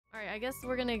I guess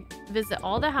we're gonna visit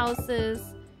all the houses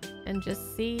and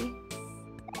just see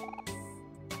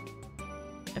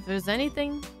if there's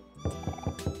anything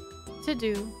to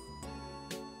do.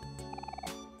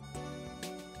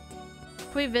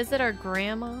 Can we visit our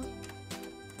grandma?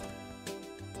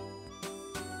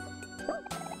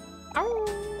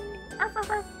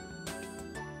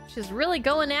 She's really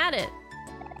going at it.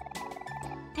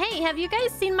 Hey, have you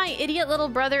guys seen my idiot little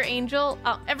brother Angel?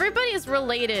 Oh, everybody is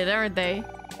related, aren't they?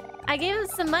 I gave him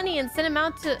some money and sent him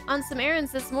out on some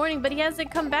errands this morning, but he hasn't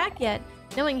come back yet.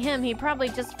 Knowing him, he probably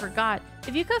just forgot.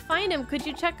 If you could find him, could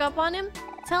you check up on him?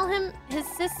 Tell him his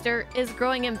sister is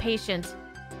growing impatient.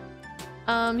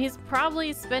 He's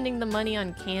probably spending the money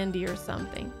on candy or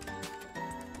something.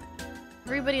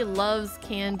 Everybody loves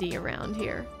candy around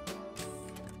here.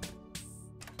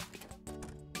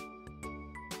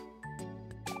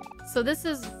 So this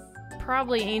is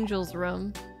probably Angel's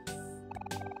room.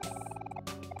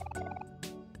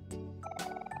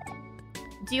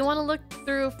 Do you want to look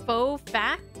through faux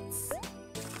facts?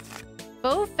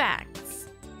 Faux facts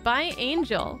by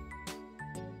Angel.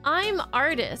 I'm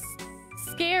artist.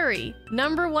 Scary.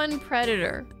 #1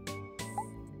 predator.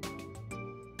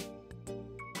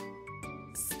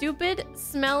 Stupid,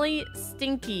 smelly,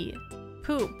 stinky.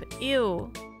 Poop.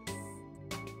 Ew.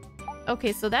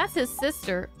 Okay, so that's his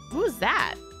sister. Who's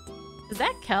that? Is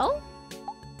that Kel?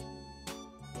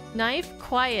 Knife,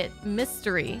 quiet,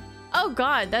 mystery. Oh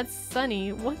god, that's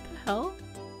Sunny. What the hell?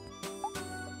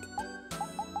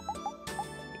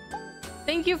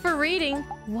 Thank you for reading.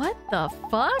 What the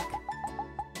fuck?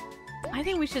 I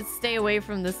think we should stay away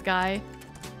from this guy.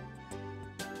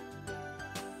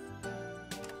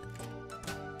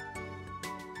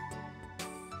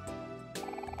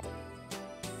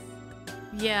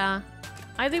 Yeah.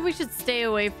 I think we should stay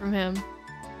away from him.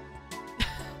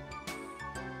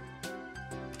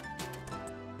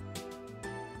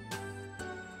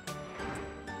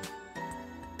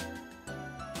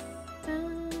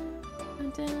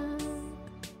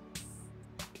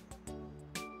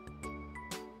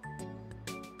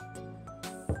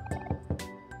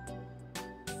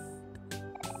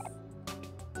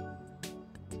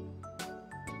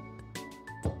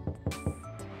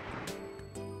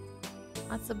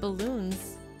 Lots of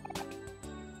balloons.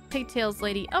 Pigtails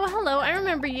lady. Oh, hello. I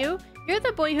remember you. You're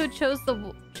the boy who chose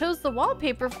the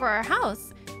wallpaper for our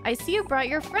house. I see you brought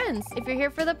your friends. If you're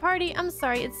here for the party, I'm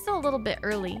sorry. It's still a little bit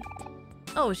early.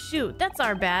 Oh, shoot. That's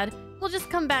our bad. We'll just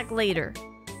come back later.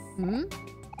 Hmm?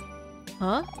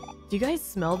 Huh? Do you guys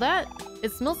smell that?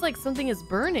 It smells like something is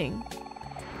burning.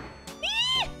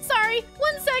 Eee! Sorry.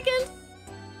 1 second.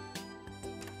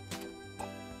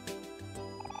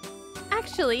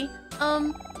 Actually,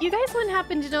 you guys wouldn't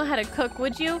happen to know how to cook,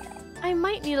 would you? I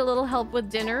might need a little help with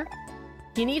dinner.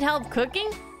 You need help cooking?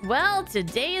 Well,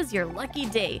 today is your lucky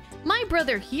day. My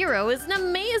brother Hero is an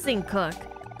amazing cook.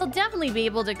 He'll definitely be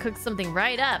able to cook something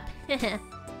right up.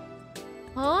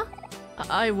 Huh?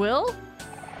 I will?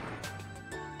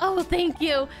 Oh, thank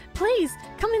you. Please,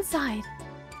 come inside.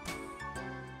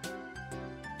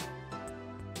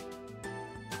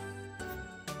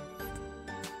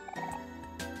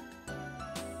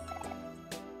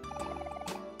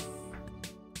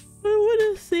 I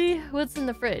want to see what's in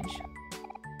the fridge.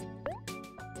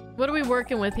 What are we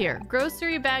working with here?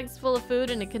 Grocery bags full of food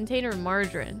and a container of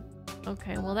margarine.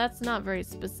 Okay, well that's not very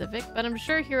specific, but I'm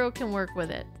sure Hero can work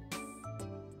with it.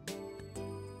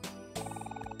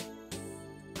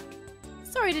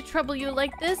 Sorry to trouble you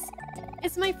like this.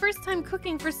 It's my first time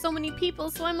cooking for so many people,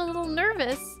 so I'm a little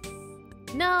nervous.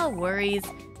 No worries.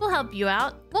 We'll help you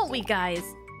out, won't we, guys?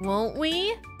 Won't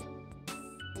we?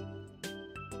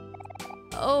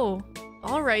 Oh,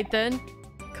 all right then.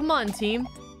 Come on, team.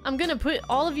 I'm gonna put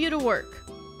all of you to work.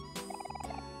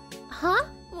 Huh?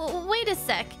 Wait a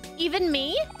sec. Even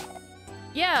me?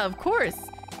 Yeah, of course.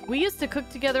 We used to cook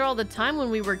together all the time when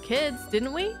we were kids,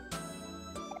 didn't we?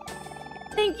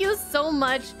 Thank you so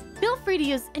much. Feel free to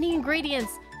use any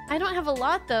ingredients. I don't have a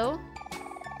lot, though.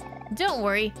 Don't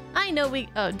worry. I know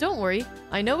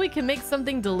we can make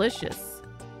something delicious.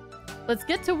 Let's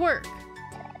get to work.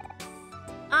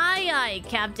 Aye, aye,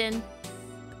 Captain.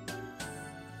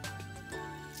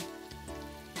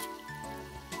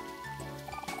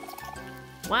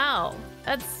 Wow,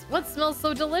 that's what smells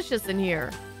so delicious in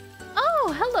here.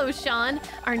 Oh, hello, Sean.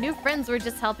 Our new friends were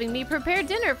just helping me prepare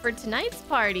dinner for tonight's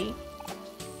party.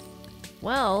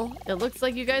 Well, it looks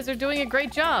like you guys are doing a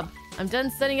great job. I'm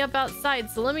done setting up outside,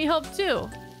 so let me help too.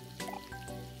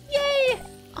 Yay!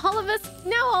 All of us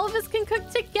can cook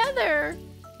together.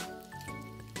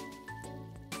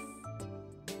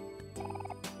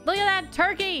 Look at that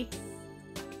turkey!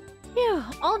 Phew,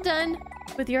 all done.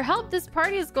 With your help, this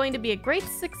party is going to be a great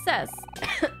success.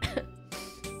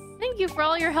 Thank you for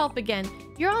all your help again.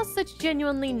 You're all such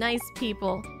genuinely nice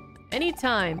people.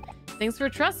 Anytime. Thanks for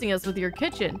trusting us with your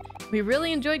kitchen. We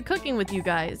really enjoyed cooking with you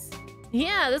guys.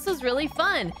 Yeah, this was really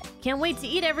fun. Can't wait to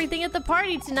eat everything at the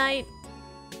party tonight.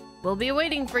 We'll be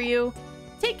waiting for you.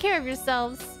 Take care of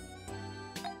yourselves.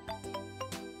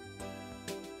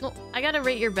 Oh, I gotta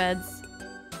rate your beds.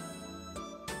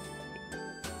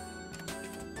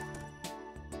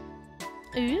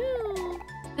 Ooh.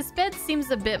 This bed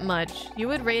seems a bit much. You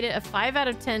would rate it a 5 out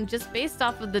of 10 just based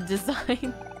off of the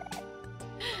design.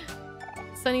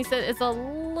 Sunny said it's a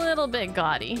little bit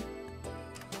gaudy.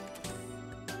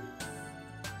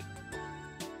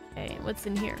 Okay, what's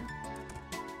in here?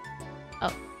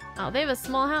 Oh, they have a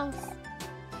small house.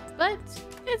 But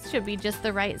it should be just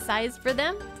the right size for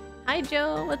them. Hi,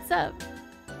 Joe. What's up?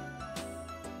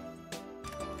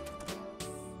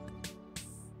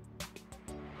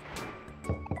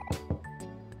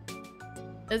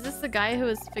 Is this the guy who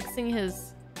is fixing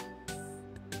his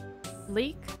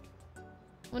leak?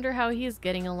 Wonder how he's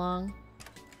getting along.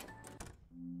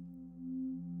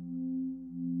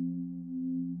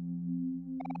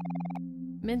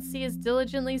 Mincy is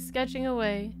diligently sketching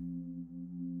away.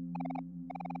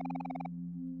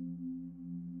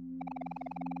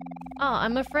 Oh,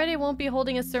 I'm afraid I won't be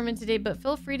holding a sermon today, but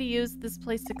feel free to use this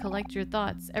place to collect your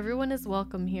thoughts. Everyone is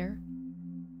welcome here.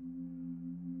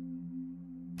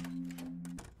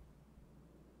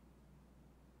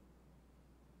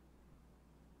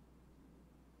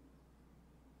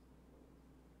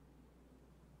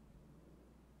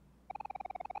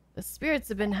 The spirits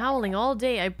have been howling all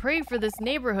day. I pray for this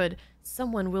neighborhood.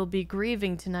 Someone will be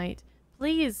grieving tonight.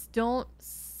 Please don't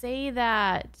say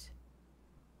that.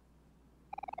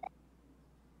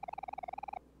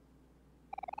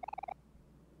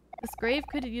 This grave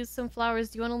could use some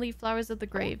flowers. Do you want to leave flowers at the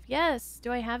grave? Yes.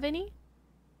 Do I have any?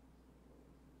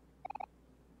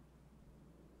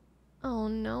 Oh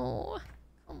no.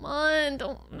 Come on.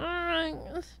 Don't.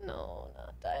 No,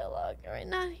 not dialogue. Alright,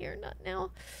 not here, not now.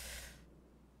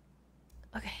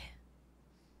 Okay.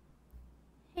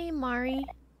 Hey, Mari.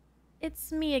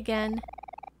 It's me again.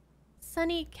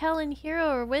 Sunny, Kel, and Hero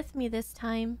are with me this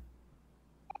time.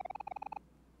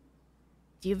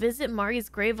 Do you visit Mari's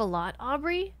grave a lot,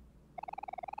 Aubrey?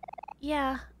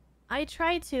 Yeah, I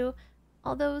try to,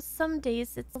 although some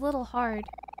days it's a little hard.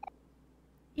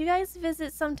 You guys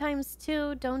visit sometimes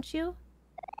too, don't you?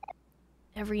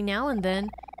 Every now and then,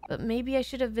 but maybe I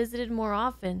should have visited more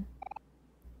often.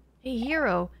 Hey,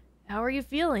 Hero, how are you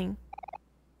feeling?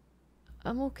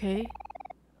 I'm okay.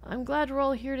 I'm glad we're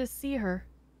all here to see her.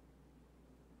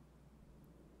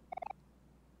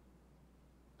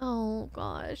 Oh,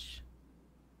 gosh.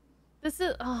 This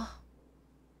is... Oh.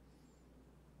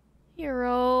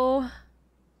 Hero.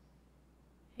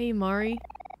 Hey, Mari.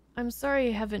 I'm sorry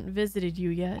I haven't visited you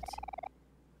yet.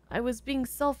 I was being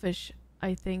selfish,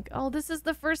 I think. Oh, this is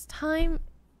the first time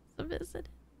to visit.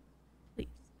 Please.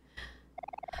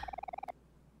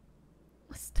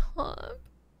 Stop.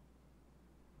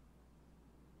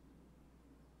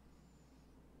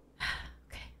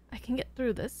 Okay, I can get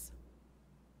through this.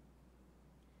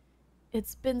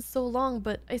 It's been so long,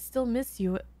 but I still miss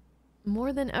you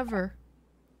more than ever.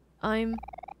 I'm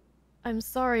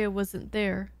sorry I wasn't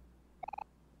there.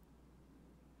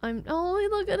 Oh,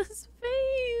 look at his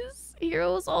face.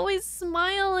 Hero's always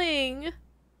smiling.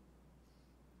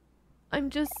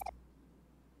 I'm just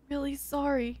really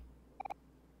sorry.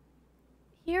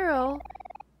 Hero,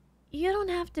 you don't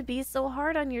have to be so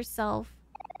hard on yourself.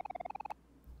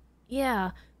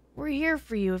 Yeah, we're here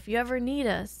for you if you ever need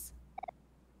us.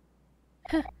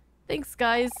 Thanks,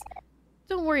 guys.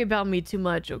 Don't worry about me too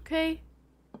much, okay?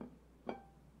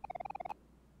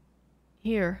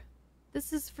 Here,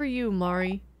 this is for you,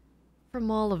 Mari.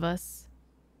 From all of us.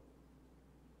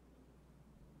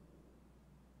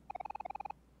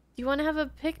 Do you want to have a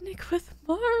picnic with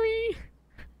Mari?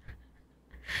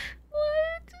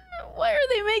 What? Why are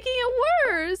they making it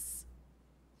worse?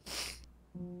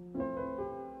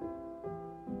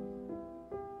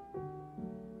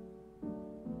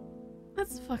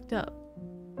 That's fucked up.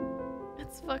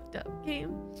 That's fucked up,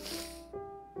 game.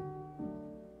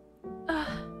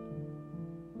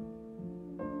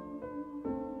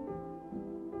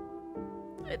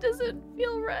 It doesn't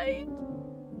feel right.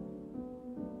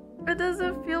 It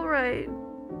doesn't feel right.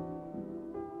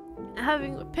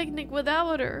 Having a picnic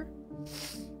without her.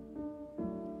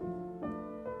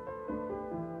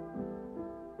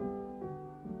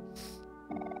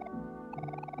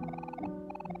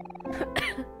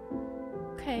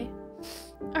 Okay.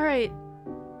 Alright.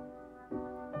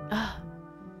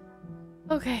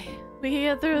 Okay. We can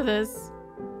get through this.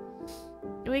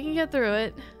 We can get through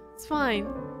it. It's fine.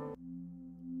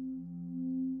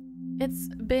 It's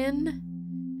been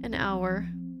an hour.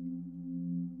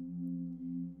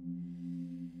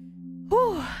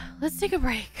 Whew. Let's take a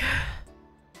break.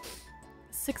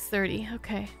 6:30.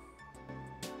 Okay.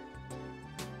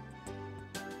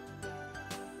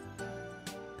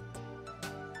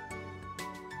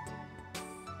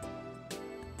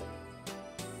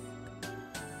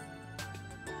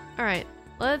 All right.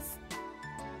 Let's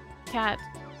cat.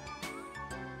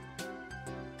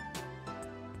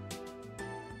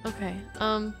 Okay.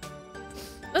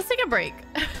 Let's take a break.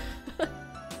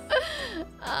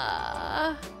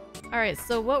 All right.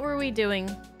 So what were we doing?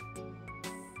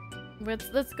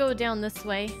 Let's go down this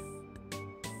way.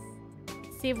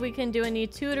 See if we can do any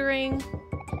tutoring.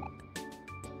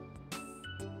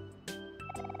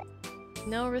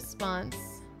 No response.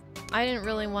 I didn't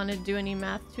really want to do any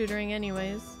math tutoring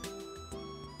anyways.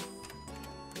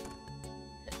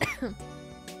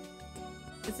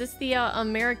 Is this the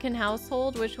American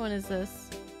household? Which one is this?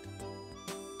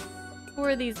 Who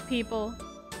are these people?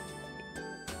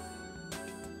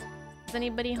 Is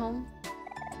anybody home?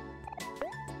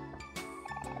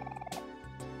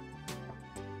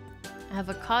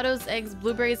 Avocados, eggs,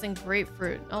 blueberries, and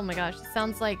grapefruit. Oh my gosh, it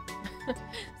sounds like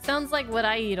sounds like what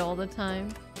I eat all the time.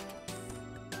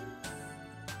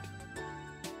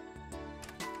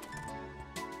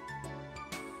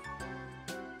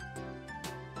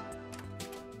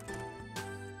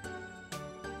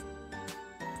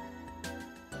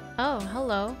 Oh,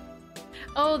 hello.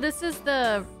 Oh, this is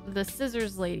the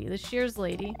scissors lady, the shears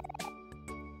lady.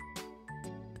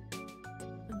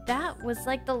 That was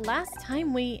like the last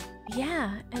time we...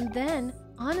 Yeah, and then,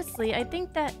 honestly, I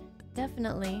think that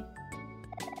definitely...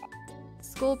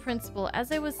 School principal,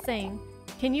 as I was saying,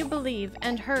 can you believe?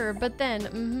 And her, but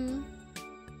then,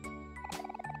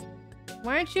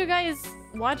 Why aren't you guys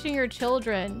watching your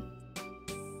children?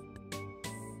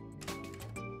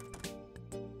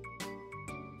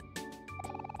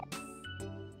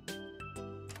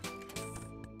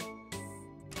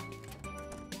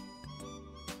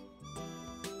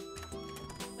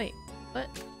 Wait, what?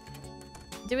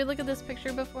 Did we look at this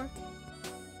picture before?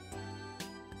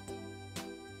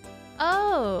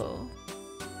 Oh.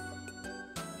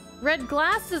 Red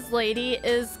glasses lady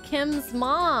is Kim's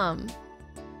mom.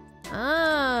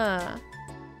 Ah.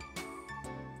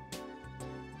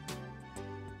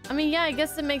 I mean, yeah, I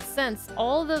guess it makes sense.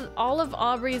 All of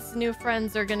Aubrey's new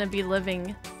friends are gonna be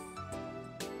living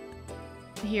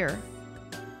here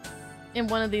in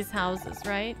one of these houses,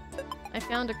 right? I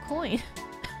found a coin.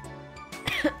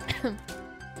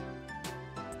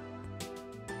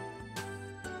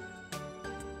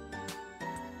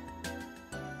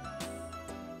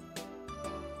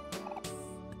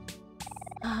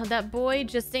 Oh, that boy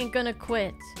just ain't gonna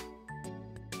quit.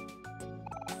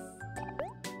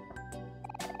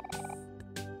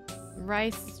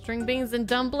 Rice, string beans, and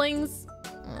dumplings?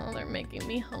 Oh, they're making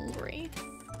me hungry.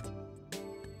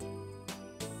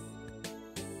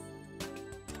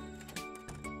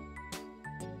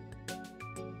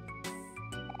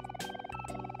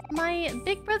 My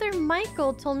big brother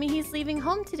Michael told me he's leaving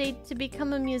home today to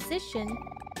become a musician.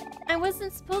 I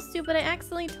wasn't supposed to, but I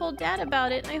accidentally told Dad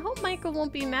about it. I hope Michael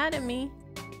won't be mad at me.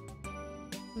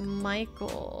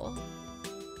 Michael.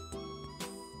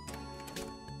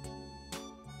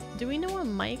 Do we know a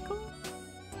Michael?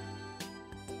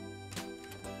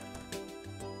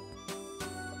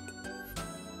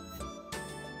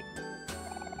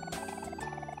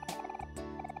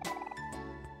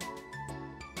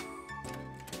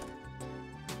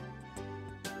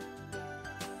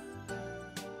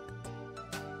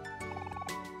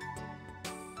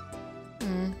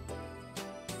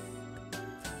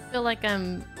 I feel like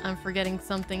I'm forgetting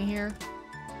something here.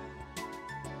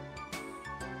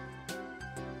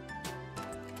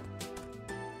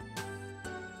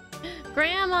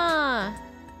 Grandma!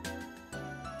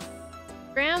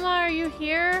 Grandma, are you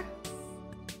here?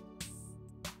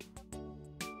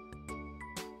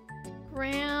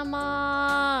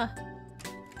 Grandma!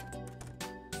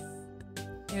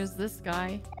 Here's this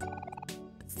guy.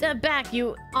 Step back,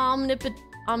 you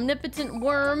omnipotent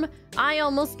worm! I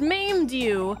almost maimed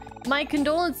you! My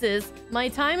condolences. My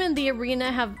time in the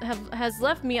arena has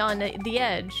left me on the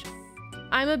edge.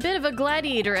 I'm a bit of a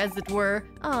gladiator, as it were.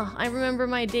 Ah, I remember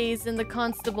my days in the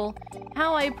constable.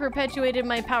 How I perpetuated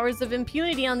my powers of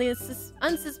impunity on the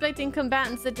unsuspecting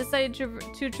combatants that decided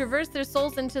to traverse their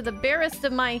souls into the barest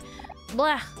of my...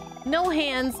 Blah. No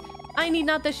hands. I need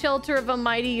not the shelter of a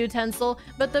mighty utensil,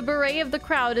 but the beret of the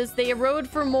crowd as they erode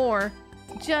for more.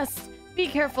 Just be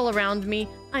careful around me.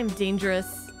 I'm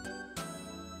dangerous.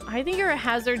 I think you're a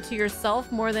hazard to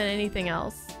yourself more than anything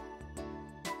else.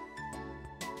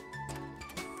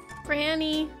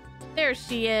 Granny. There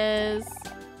she is.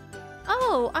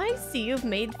 Oh, I see you've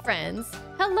made friends.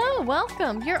 Hello,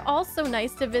 welcome. You're all so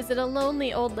nice to visit a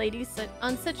lonely old lady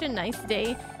on such a nice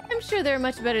day. I'm sure there are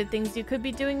much better things you could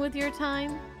be doing with your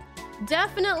time.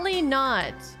 Definitely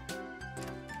not.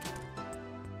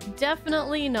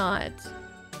 Definitely not.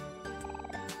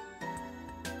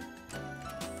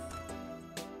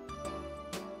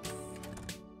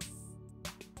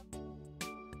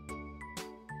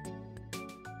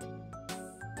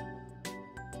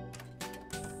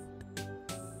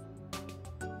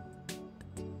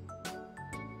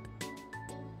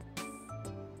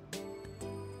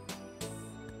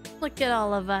 Look at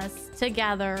all of us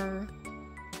together.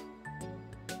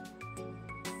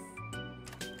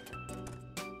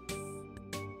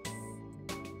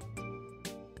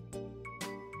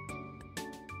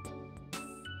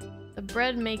 The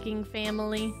bread making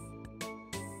family.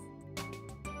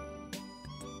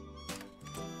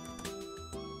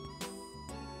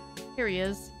 Here he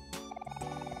is.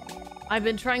 I've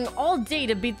been trying all day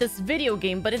to beat this video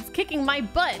game, but it's kicking my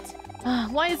butt.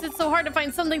 Why is it so hard to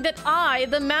find something that I,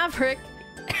 the Maverick,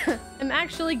 am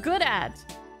actually good at?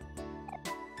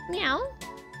 Meow.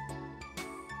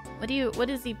 What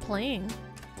is he playing?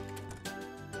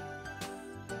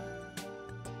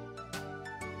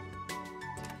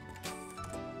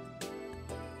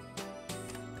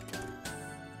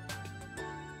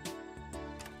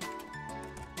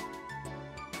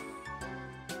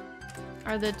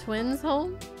 Are the twins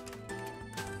home?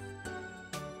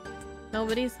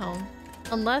 Nobody's home.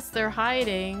 Unless they're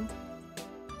hiding.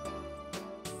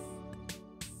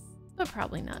 But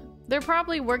probably not. They're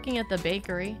probably working at the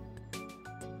bakery.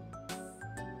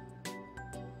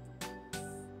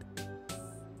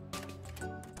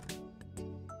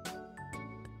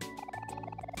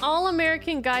 All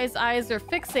American guys' eyes are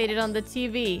fixated on the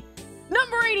TV.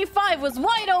 Number 85 was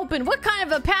wide open! What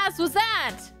kind of a pass was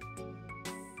that?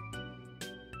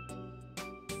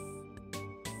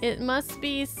 It must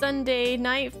be Sunday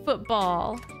night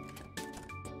football.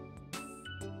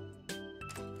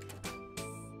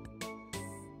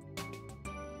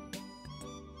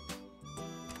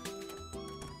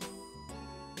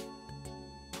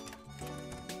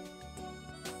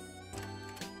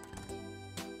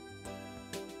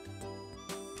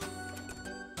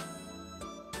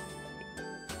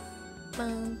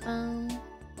 Bum, bum.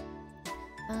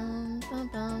 Bum, bum,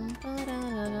 bum,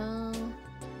 ba-da-da-da.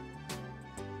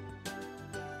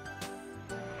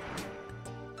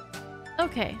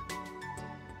 Okay.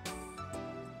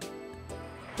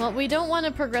 Well, we don't want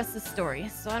to progress the story,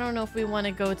 so I don't know if we want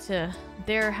to go to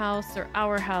their house or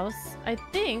our house. I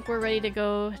think we're ready to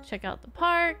go check out the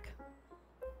park.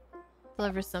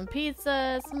 Deliver some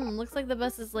pizzas. Looks like the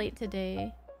bus is late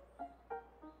today.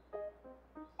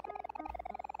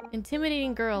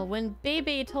 Intimidating girl. When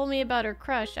Bebe told me about her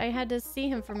crush, I had to see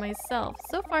him for myself.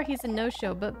 So far, he's a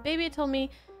no-show, but Bebe told me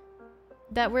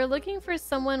that we're looking for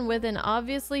someone with an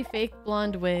obviously fake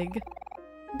blonde wig.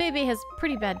 Bebe has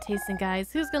pretty bad taste in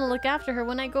guys. Who's gonna look after her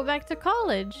when I go back to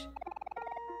college?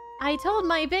 I told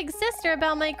my big sister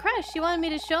about my crush. She wanted me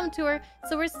to show him to her,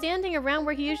 so we're standing around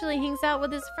where he usually hangs out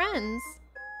with his friends.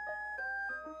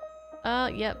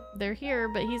 Yep, they're here,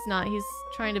 but he's not. He's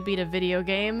trying to beat a video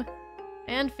game.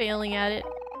 And failing at it.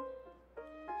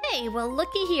 Hey, well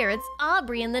looky here. It's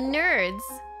Aubrey and the nerds.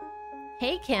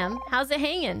 Hey, Kim. How's it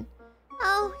hanging?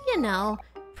 Oh, you know.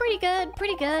 Pretty good,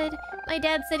 pretty good. My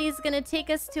dad said he's gonna take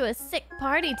us to a sick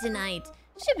party tonight.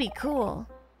 Should be cool.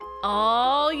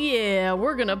 Oh, yeah.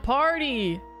 We're gonna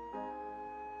party.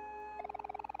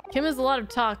 Kim has a lot of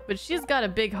talk, but she's got a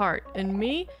big heart. And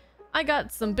me? I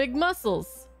got some big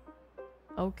muscles.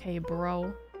 Okay,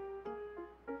 bro.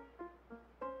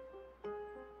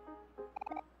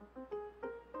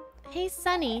 Hey,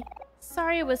 Sunny.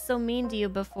 Sorry I was so mean to you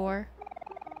before.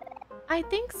 I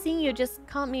think seeing you just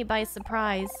caught me by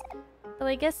surprise. Though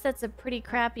I guess that's a pretty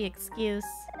crappy excuse.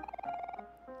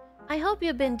 I hope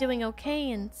you've been doing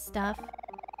okay and stuff.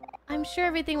 I'm sure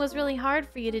everything was really hard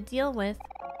for you to deal with.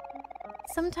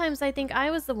 Sometimes I think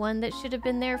I was the one that should have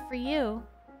been there for you.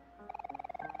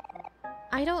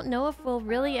 I don't know if we'll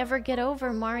really ever get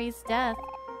over Mari's death,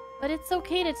 but it's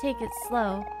okay to take it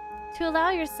slow. To allow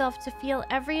yourself to feel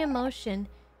every emotion,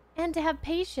 and to have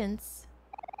patience.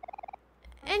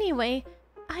 Anyway,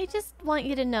 I just want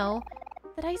you to know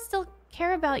that I still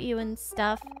care about you and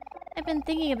stuff. I've been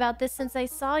thinking about this since I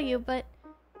saw you, but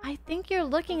I think you're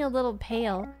looking a little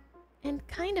pale. And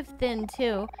kind of thin,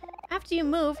 too. After you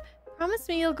move, promise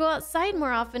me you'll go outside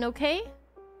more often, okay?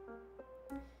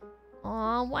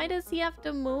 Aw, why does he have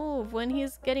to move when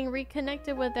he's getting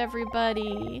reconnected with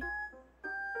everybody?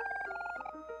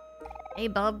 Hey,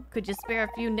 bub, could you spare a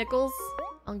few nickels?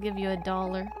 I'll give you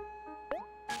 $1.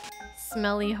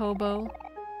 Smelly hobo.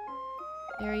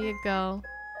 There you go.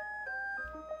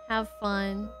 Have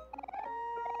fun.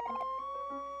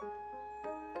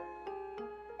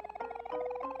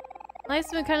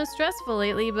 Life's been kind of stressful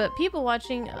lately, but people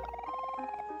watching...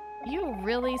 You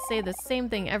really say the same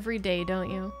thing every day, don't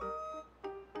you?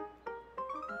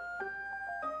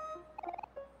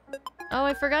 Oh,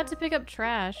 I forgot to pick up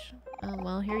trash. Oh,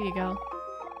 well, here you go.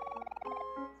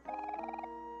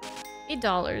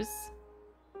 $8.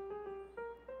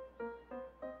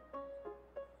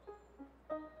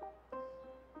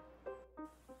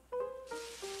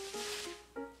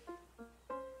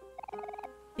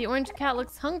 The orange cat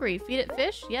looks hungry. Feed it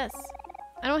fish? Yes.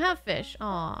 I don't have fish.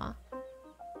 Aww.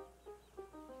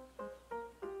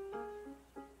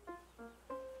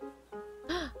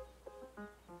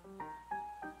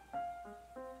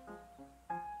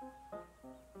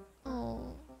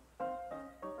 Oh.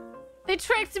 They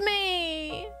tricked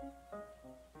me!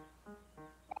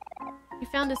 You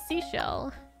found a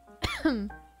seashell.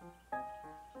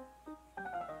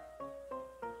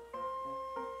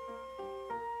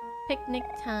 Picnic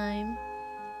time.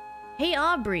 Hey,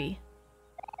 Aubrey.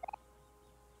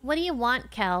 What do you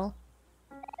want, Kel?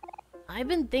 I've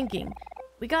been thinking.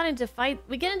 We get into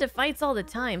fights all the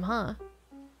time, huh?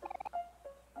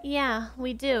 Yeah,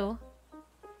 we do.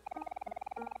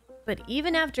 But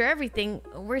even after everything,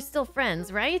 we're still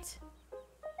friends, right?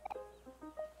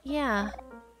 Yeah,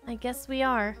 I guess we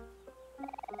are.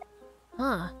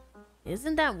 Huh.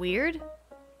 Isn't that weird?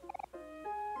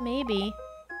 Maybe.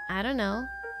 I don't know.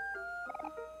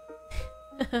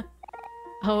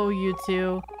 Oh, you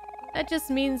two. That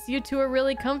just means you two are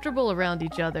really comfortable around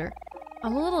each other.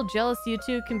 I'm a little jealous you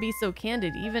two can be so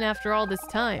candid even after all this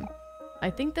time. I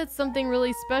think that's something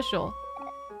really special.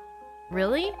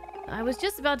 Really? I was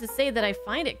just about to say that I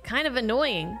find it kind of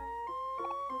annoying.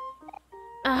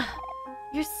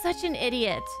 You're such an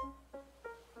idiot.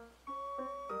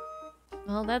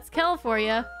 Well, that's Kel for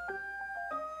you.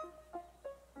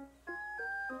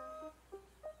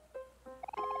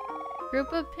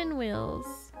 Group of pinwheels.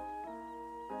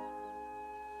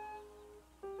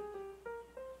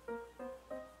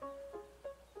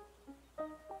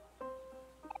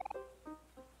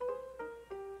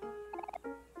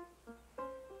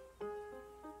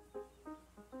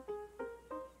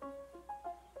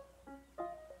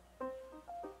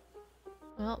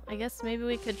 Well, I guess maybe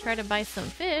we could try to buy some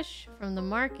fish from the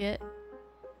market.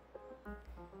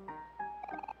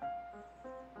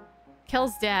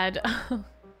 Kel's dad.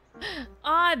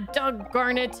 Ah,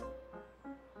 doggone it.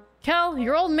 Kel,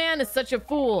 your old man is such a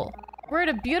fool. We're at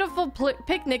a beautiful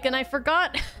picnic and I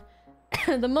forgot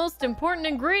the most important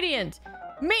ingredient.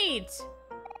 Meat!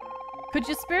 Could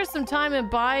you spare some time and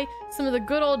buy some of the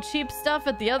good old cheap stuff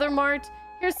at the other mart?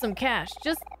 Here's some cash.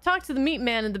 Just talk to the meat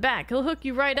man in the back. He'll hook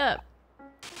you right up.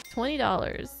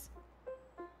 $20.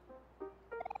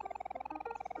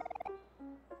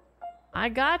 I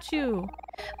got you.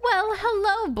 Well,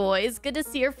 hello, boys. Good to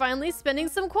see you're finally spending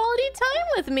some quality time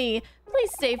with me. Please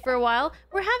stay for a while.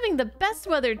 We're having the best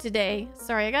weather today.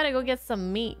 Sorry, I gotta go get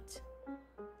some meat.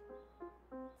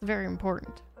 It's very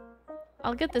important.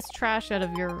 I'll get this trash out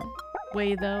of your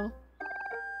way, though.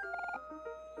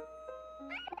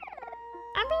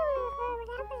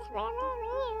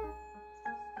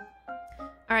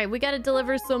 Alright, we gotta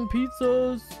deliver some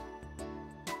pizzas.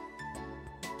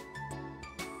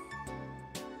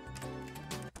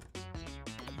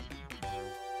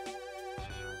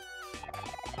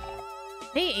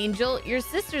 Hey, Angel, your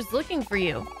sister's looking for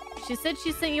you. She said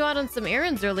she sent you out on some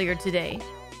errands earlier today.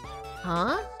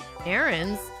 Huh?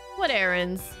 Errands? What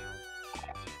errands?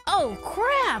 Oh,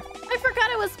 crap! I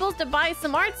forgot I was supposed to buy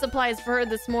some art supplies for her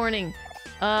this morning.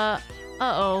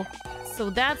 Uh-oh. So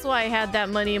that's why I had that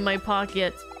money in my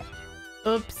pocket.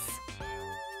 Oops.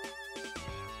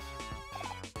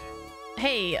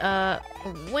 Hey,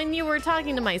 when you were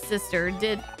talking to my sister,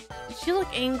 did she look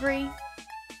angry?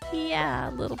 Yeah,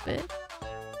 a little bit.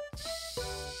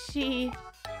 She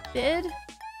did?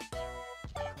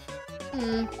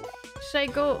 Should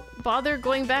I bother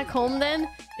going back home then?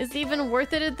 Is it even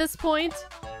worth it at this point?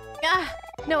 Ah,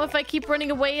 no, if I keep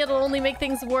running away, it'll only make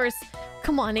things worse.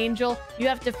 Come on, Angel. You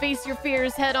have to face your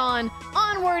fears head on.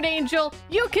 Onward, Angel!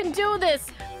 You can do this!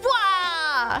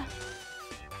 Fwah!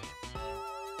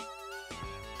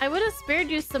 I would have spared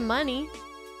you some money.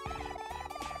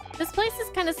 This place is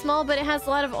kind of small, but it has a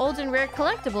lot of old and rare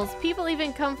collectibles. People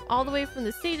even come all the way from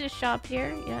the city to shop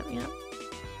here. Yep, yep.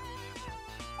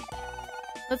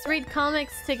 Let's read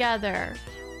comics together.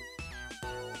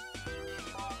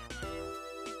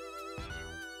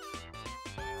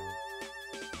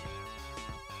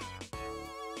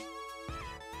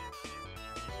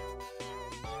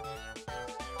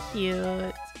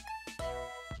 Cute.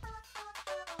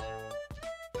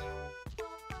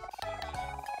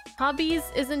 Hobbies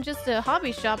isn't just a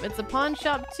hobby shop, it's a pawn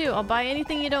shop too. I'll buy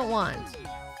anything you don't want.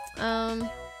 I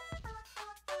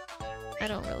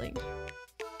don't really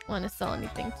want to sell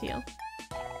anything to you.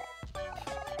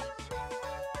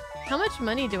 How much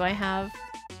money do I have?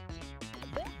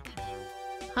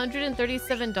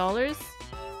 $137?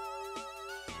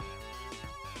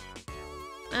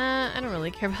 I don't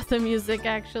really care about the music,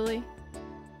 actually.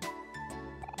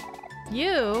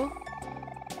 You?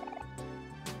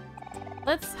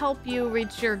 Let's help you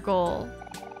reach your goal.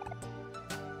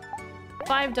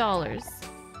 $5.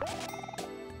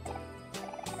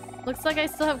 Looks like I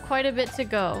still have quite a bit to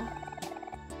go.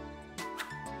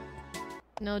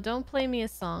 No, don't play me a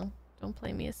song. Don't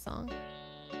play me a song.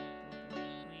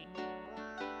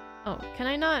 Oh, can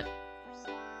I not?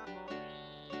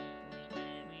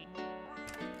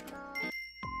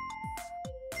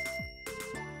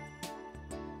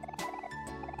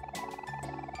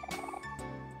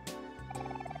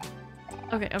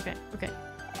 Okay.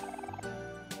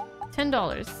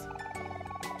 $10.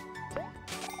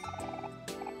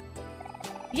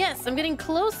 Yes, I'm getting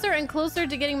closer and closer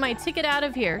to getting my ticket out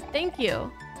of here. Thank you.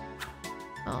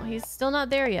 Oh, he's still not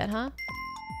there yet, huh?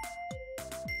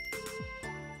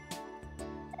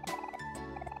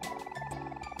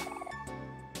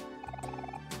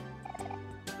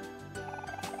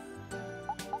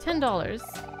 $10.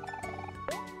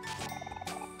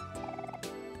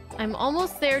 I'm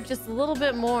almost there, just a little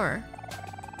bit more.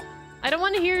 I don't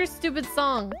want to hear your stupid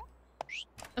song.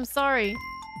 I'm sorry.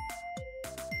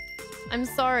 I'm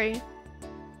sorry.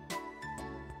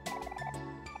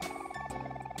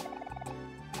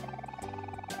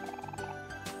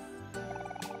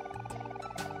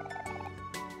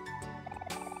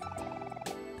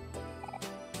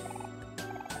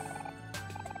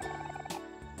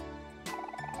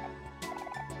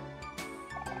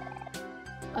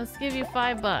 Let's give you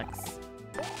 $5.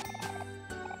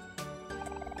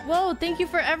 Whoa, thank you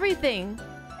for everything.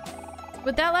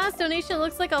 With that last donation, it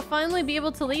looks like I'll finally be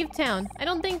able to leave town. I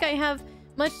don't think I have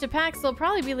much to pack, so I'll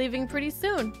probably be leaving pretty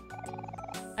soon.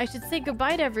 I should say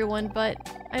goodbye to everyone, but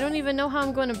I don't even know how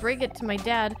I'm going to break it to my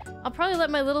dad. I'll probably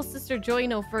let my little sister Joy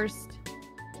know first.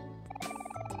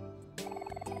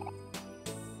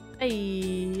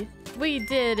 Hey, we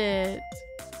did it.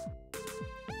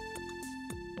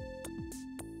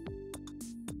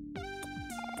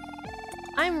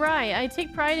 I'm Rai. I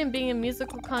take pride in being a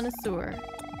musical connoisseur.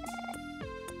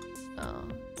 Oh.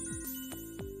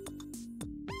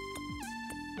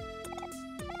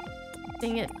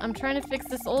 Dang it. I'm trying to fix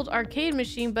this old arcade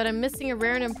machine, but I'm missing a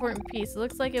rare and important piece. It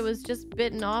looks like it was just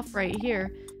bitten off right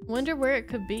here. Wonder where it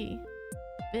could be.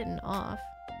 Bitten off.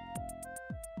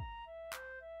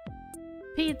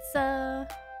 Pizza.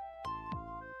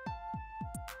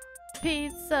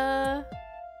 Pizza.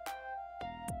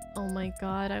 Oh my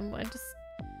god, I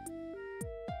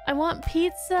want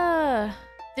pizza.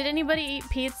 Did anybody eat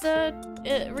pizza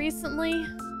recently?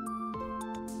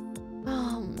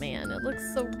 Oh man, it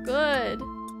looks so good.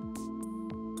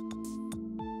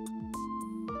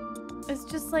 It's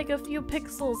just like a few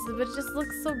pixels, but it just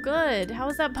looks so good. How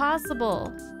is that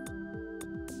possible?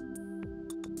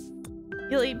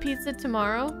 You'll eat pizza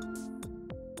tomorrow?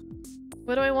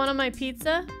 What do I want on my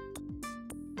pizza?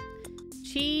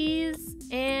 Cheese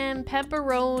and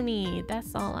pepperoni.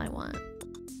 That's all I want.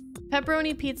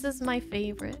 Pepperoni pizza's my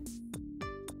favorite.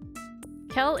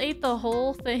 Kel ate the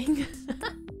whole thing.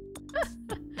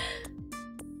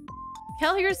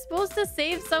 Kel, you're supposed to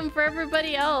save some for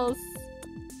everybody else.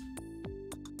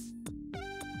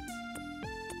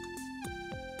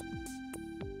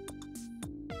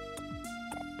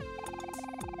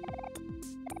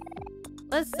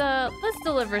 Let's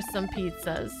deliver some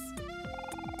pizzas.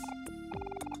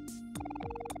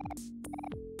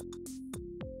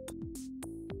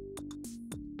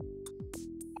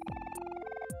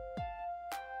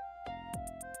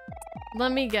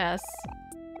 Let me guess.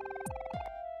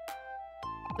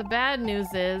 The bad news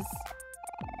is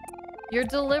your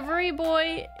delivery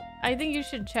boy, I think you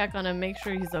should check on him, make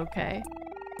sure he's okay.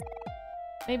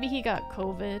 Maybe he got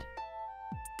COVID.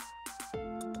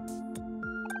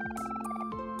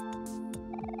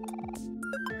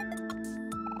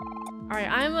 Alright,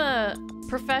 I'm a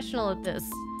professional at this.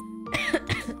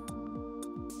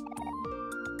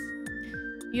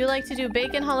 You like to do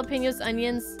bacon, jalapenos,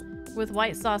 onions with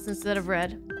white sauce instead of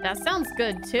red. That sounds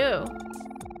good too.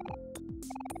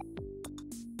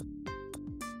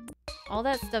 All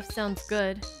that stuff sounds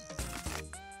good.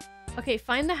 Okay,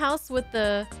 find the house with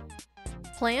the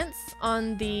plants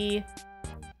on the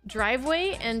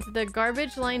driveway and the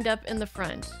garbage lined up in the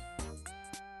front.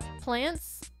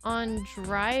 Plants on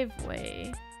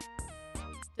driveway.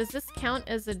 Does this count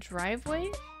as a driveway?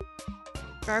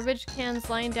 Garbage cans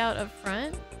lined out up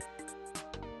front?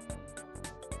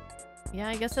 Yeah,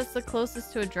 I guess that's the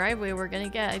closest to a driveway we're gonna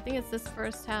get. I think it's this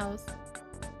first house.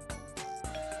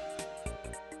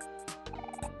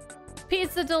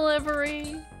 Pizza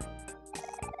delivery!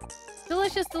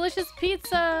 Delicious, delicious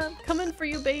pizza! Coming for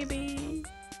you, baby!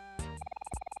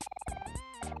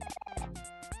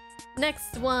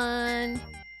 Next one!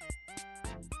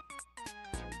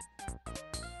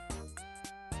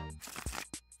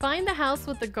 Find the house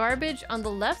with the garbage on the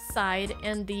left side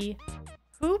and the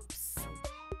hoops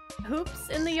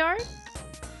in the yard?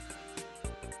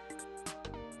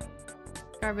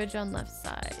 Garbage on left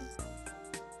side.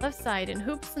 Left side and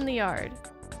hoops in the yard.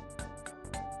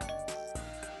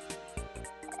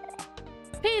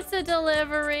 Pizza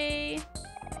delivery!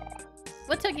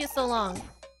 What took you so long?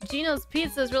 Gino's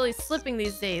pizza is really slipping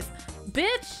these days.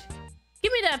 Bitch!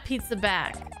 Give me that pizza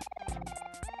back!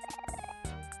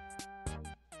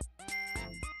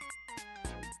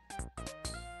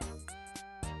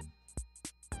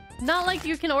 Not like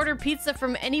you can order pizza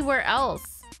from anywhere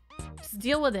else. Just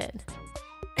deal with it.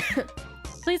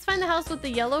 Please find the house with the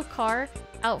yellow car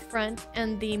out front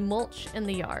and the mulch in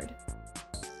the yard.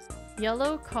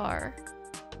 Yellow car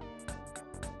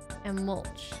and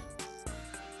mulch.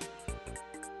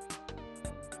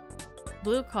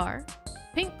 Blue car.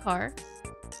 Pink car.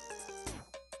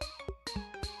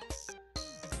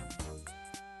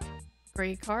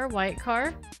 Gray car. White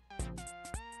car.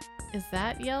 Is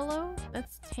that yellow?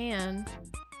 That's tan.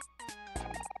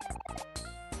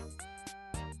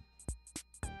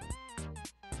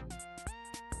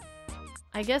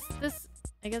 I guess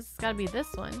it's gotta be this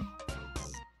one.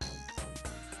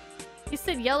 You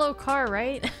said yellow car,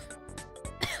 right?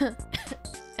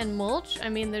 And mulch? I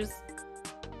mean, I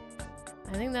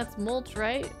think that's mulch,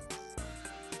 right?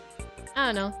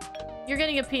 I don't know. You're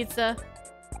getting a pizza.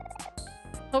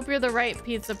 Hope you're the right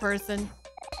pizza person.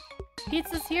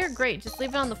 Pizza's here? Great, just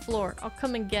leave it on the floor. I'll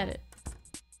come and get it.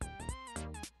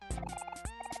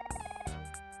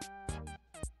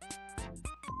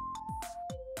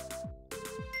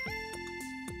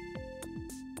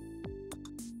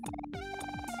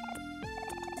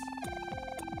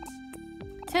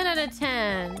 $10 out of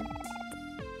 10.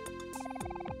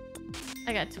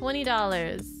 I got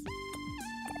 $20.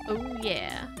 Oh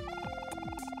yeah.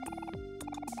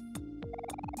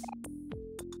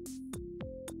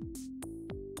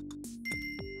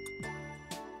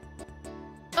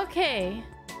 Okay.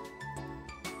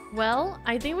 Well,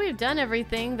 I think we've done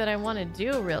everything that I want to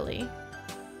do, really.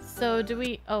 So do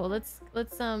we... Oh, let's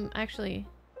actually...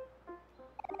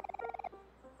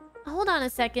 Hold on a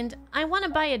second. I want to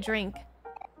buy a drink.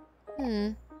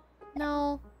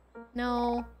 No.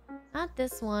 No. Not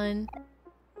this one.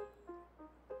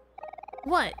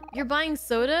 What? You're buying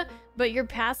soda, but you're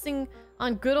passing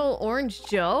on good old Orange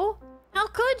Joe? How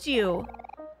could you?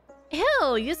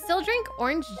 Ew, you still drink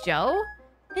Orange Joe?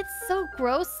 It's so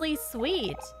grossly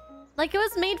sweet. Like it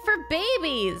was made for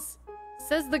babies.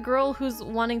 Says the girl who's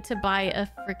wanting to buy a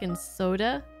frickin'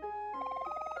 soda.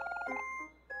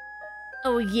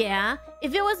 Oh yeah?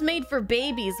 If it was made for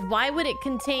babies, why would it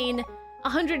contain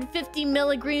 150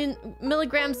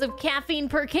 milligrams of caffeine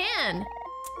per can?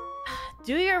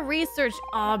 Do your research,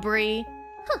 Aubrey.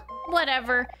 Huh,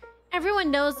 whatever.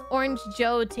 Everyone knows Orange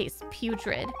Joe tastes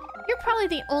putrid. You're probably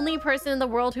the only person in the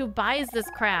world who buys this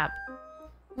crap.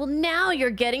 Well, now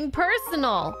you're getting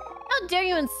personal. How dare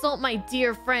you insult my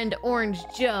dear friend Orange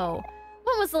Joe?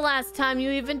 When was the last time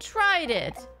you even tried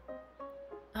it?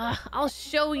 I'll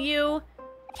show you.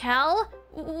 Kel,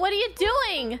 what are you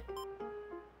doing?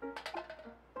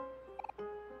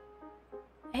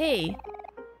 Hey,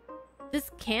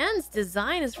 this can's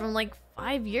design is from like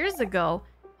 5 years ago,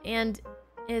 and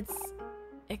it's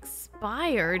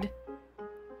expired.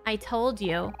 I told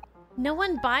you, no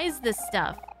one buys this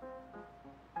stuff.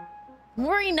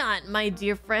 Worry not, my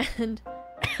dear friend.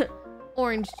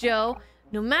 Orange Joe,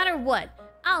 no matter what,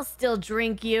 I'll still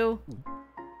drink you.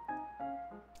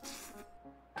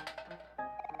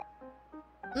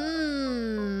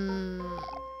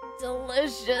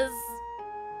 Delicious.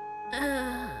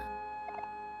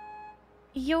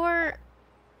 You're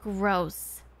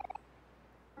gross.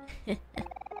 And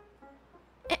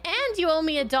you owe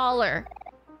me $1.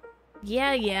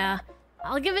 Yeah.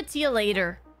 I'll give it to you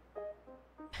later.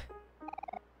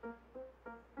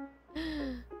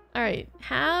 Alright,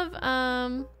 have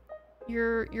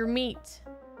your meat.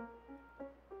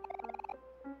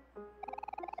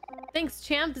 Thanks,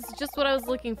 champ. This is just what I was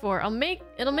looking for.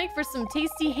 It'll make for some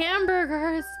tasty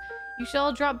hamburgers. You should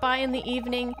all drop by in the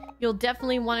evening. You'll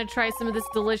definitely want to try some of this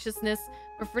deliciousness.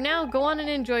 But for now, go on and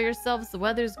enjoy yourselves. The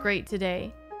weather's great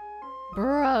today.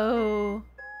 Bro.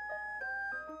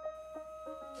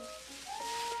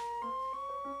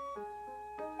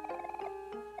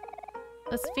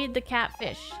 Let's feed the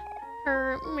catfish.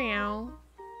 Purr, meow.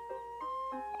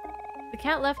 The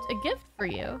cat left a gift for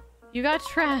you. You got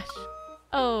trash.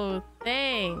 Oh,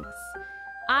 thanks.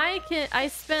 I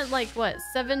spent like what,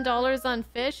 $7 on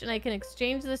fish, and I can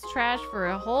exchange this trash for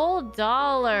a whole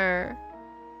 $1.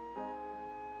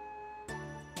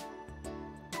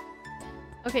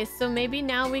 Okay, so maybe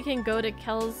now we can go to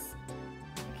Kel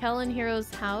and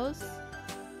Hero's house.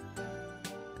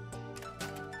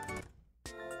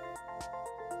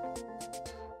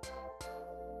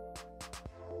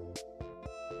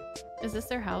 Is this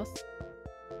their house?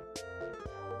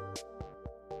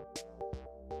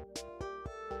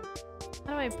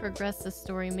 How do I progress the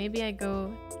story? Maybe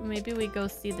we go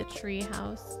see the tree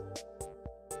house.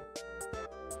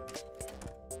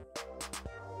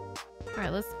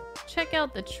 Alright, let's check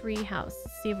out the tree house.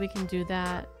 See if we can do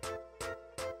that.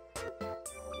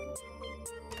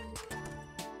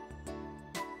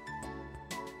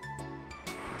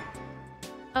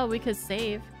 Oh, we could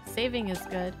save. Saving is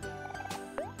good.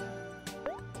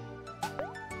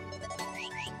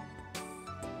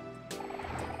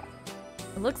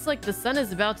 It looks like the sun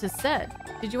is about to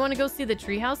set. Did you want to go see the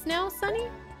treehouse now, Sunny?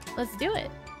 Let's do it.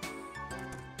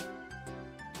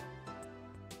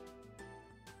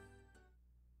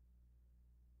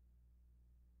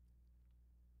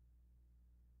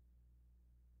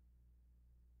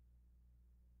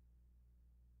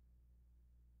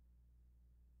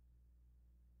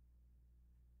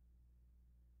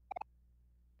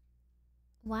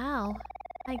 Wow.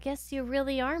 I guess you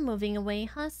really are moving away,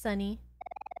 huh, Sunny?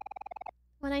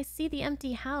 When I see the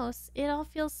empty house, it all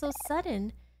feels so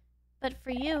sudden. But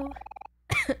for you,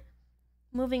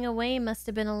 moving away must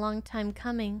have been a long time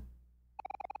coming.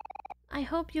 I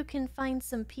hope you can find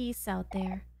some peace out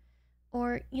there.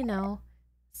 Or, you know,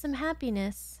 some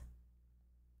happiness.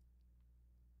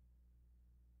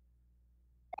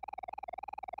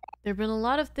 There have been a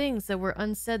lot of things that were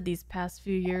unsaid these past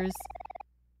few years,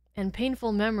 and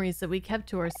painful memories that we kept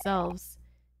to ourselves.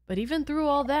 But even through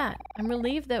all that, I'm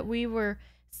relieved that we were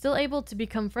still able to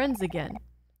become friends again.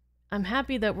 I'm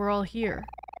happy that we're all here,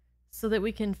 so that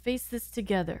we can face this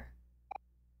together.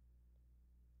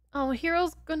 Oh,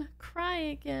 Hero's gonna cry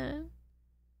again.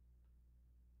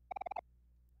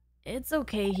 It's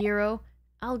okay, Hero.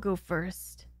 I'll go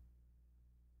first.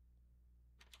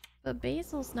 But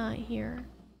Basil's not here.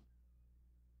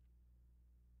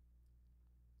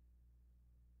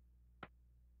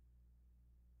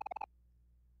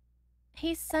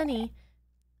 Hey, Sunny.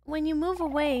 When you move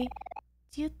away,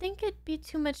 do you think it'd be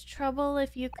too much trouble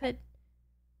if you could...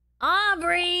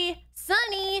 Aubrey!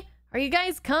 Sunny! Are you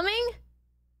guys coming?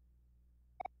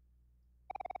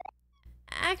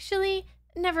 Actually,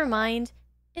 never mind.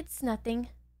 It's nothing.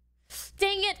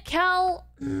 Dang it, Cal!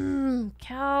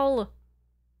 Cal!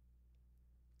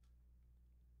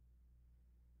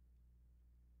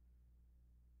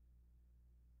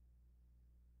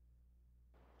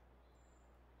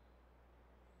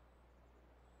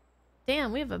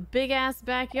 Damn, we have a big-ass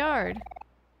backyard.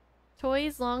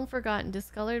 Toys long forgotten,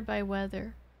 discolored by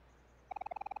weather.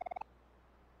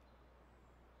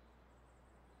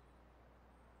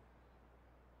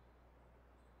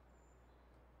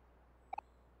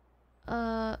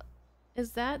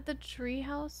 Is that the tree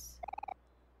house?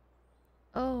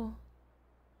 Oh.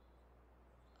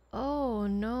 Oh,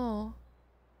 no.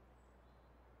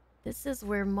 This is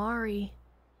where Mari...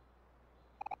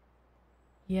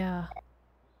 Yeah.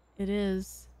 It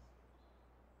is.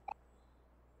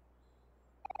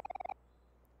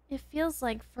 It feels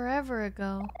like forever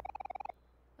ago,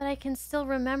 but I can still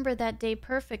remember that day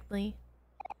perfectly.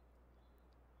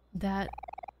 That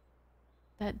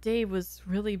day was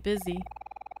really busy.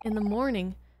 In the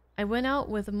morning, I went out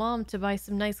with Mom to buy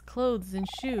some nice clothes and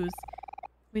shoes.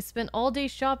 We spent all day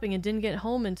shopping and didn't get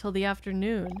home until the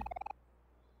afternoon.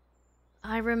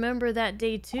 I remember that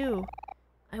day too.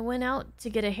 I went out to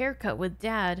get a haircut with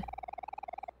Dad.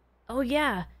 Oh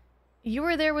yeah, you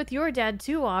were there with your dad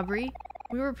too, Aubrey.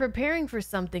 We were preparing for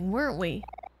something, weren't we?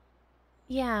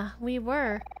 Yeah, we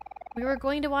were. We were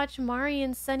going to watch Mari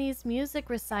and Sunny's music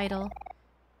recital.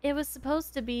 It was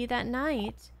supposed to be that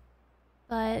night.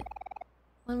 But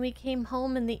when we came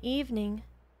home in the evening...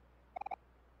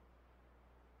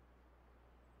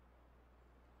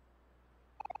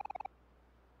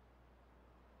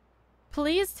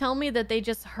 Please tell me that they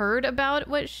just heard about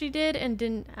what she did and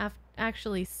didn't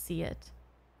actually see it.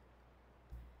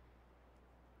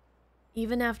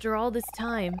 Even after all this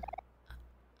time,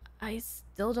 I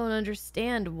still don't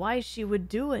understand why she would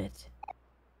do it.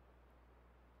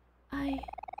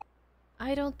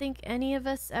 I don't think any of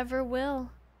us ever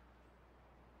will.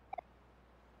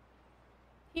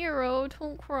 Hero,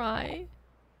 don't cry.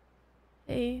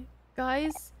 Hey,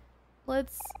 guys,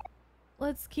 let's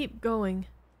keep going.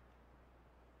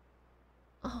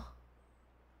 Oh.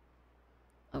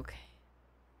 Okay.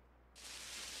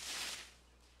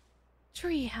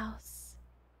 Treehouse.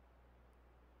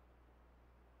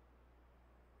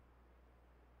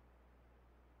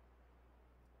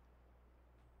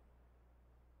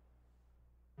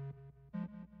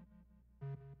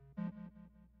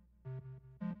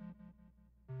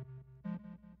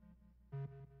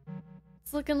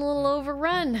 It's looking a little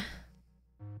overrun.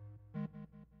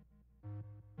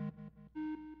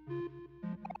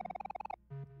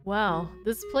 Wow,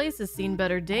 this place has seen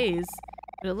better days,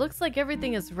 but it looks like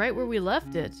everything is right where we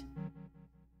left it.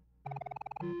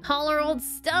 All our old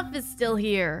stuff is still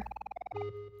here.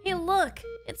 Hey look,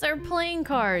 it's our playing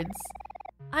cards.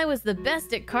 I was the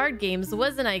best at card games,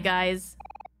 wasn't I, guys?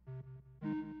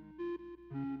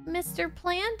 Mr.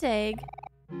 Plant Egg.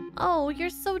 Oh, you're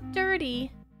so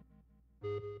dirty.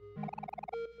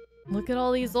 Look at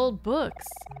all these old books.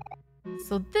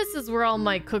 So this is where all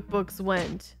my cookbooks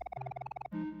went.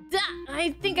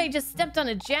 I think I just stepped on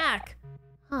a jack.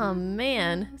 Oh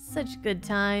man, such good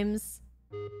times.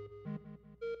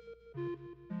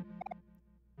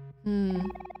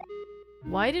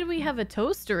 Why did we have a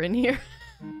toaster in here?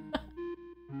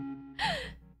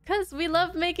 'Cause we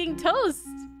love making toast.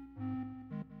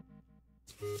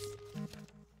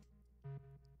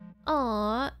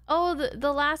 Aw. Oh,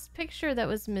 the last picture that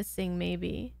was missing,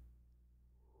 maybe.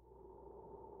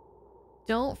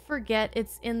 Don't forget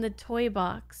it's in the toy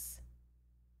box.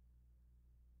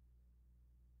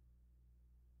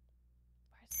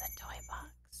 Where's the toy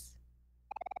box?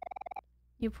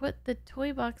 You put the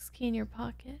toy box key in your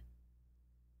pocket.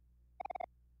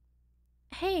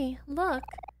 Hey, look.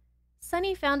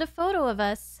 Sunny found a photo of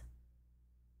us.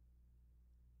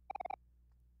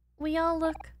 We all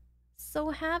look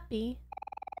so happy.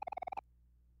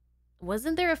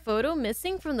 Wasn't there a photo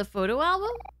missing from the photo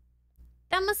album?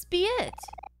 That must be it.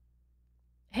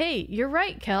 Hey, you're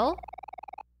right, Kel.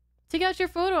 Take out your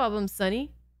photo album,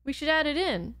 Sunny. We should add it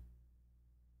in.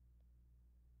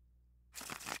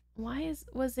 Why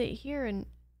was it here and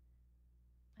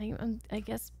I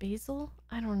guess basil?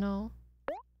 I don't know.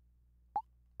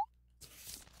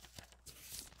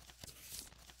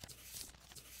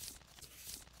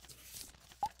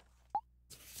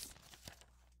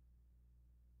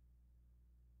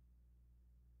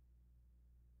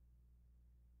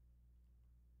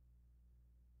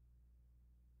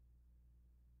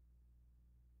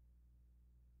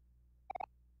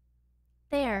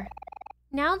 There.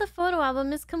 Now the photo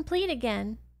album is complete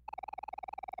again.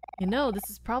 You know, this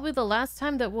is probably the last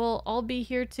time that we'll all be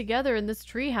here together in this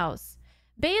treehouse.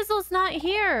 Basil's not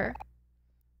here!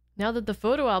 Now that the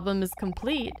photo album is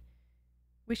complete,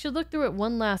 we should look through it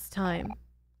one last time.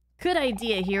 Good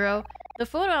idea, Hero. The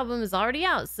photo album is already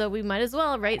out, so we might as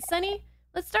well, right, Sunny?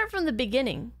 Let's start from the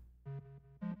beginning.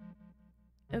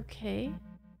 Okay.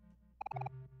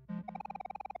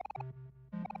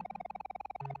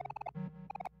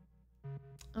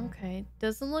 Okay,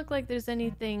 doesn't look like there's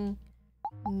anything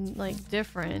like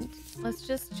different. Let's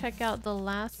just check out the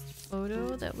last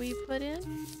photo that we put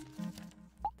in.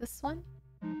 This one.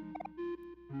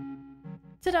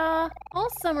 Ta-da! All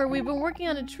summer we've been working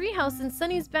on a treehouse in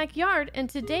Sunny's backyard, and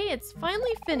today it's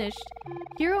finally finished.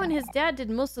 Hero and his dad did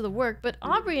most of the work, but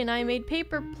Aubrey and I made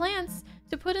paper plants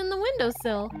to put in the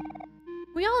windowsill.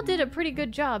 We all did a pretty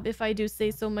good job, if I do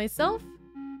say so myself.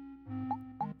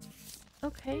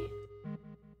 Okay.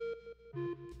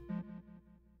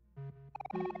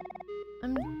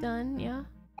 I'm done, yeah.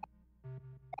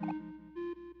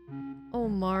 Oh,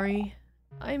 Mari.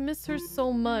 I miss her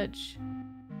so much.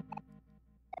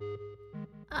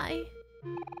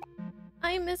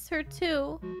 I miss her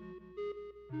too.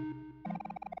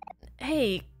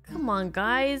 Hey, come on,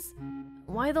 guys.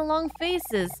 Why the long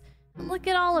faces? Look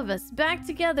at all of us, back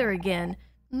together again.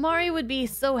 Mari would be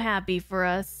so happy for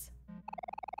us.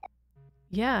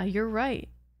 Yeah, you're right.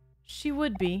 She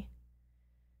would be.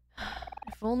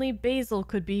 If only Basil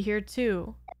could be here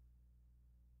too.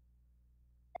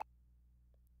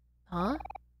 Huh?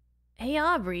 Hey,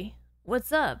 Aubrey.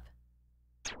 What's up?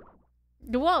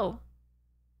 Whoa!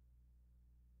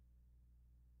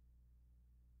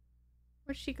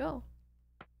 Where'd she go?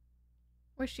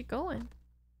 Where's she going?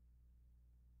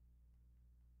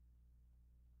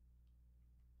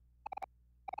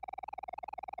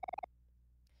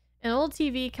 An old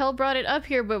TV. Kel brought it up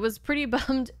here, but was pretty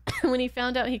bummed when he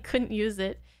found out he couldn't use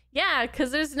it. Yeah,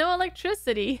 because there's no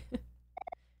electricity.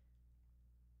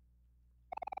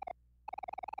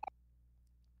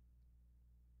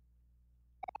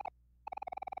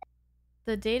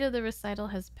 The date of the recital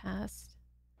has passed.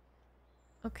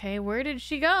 Okay, where did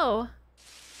she go?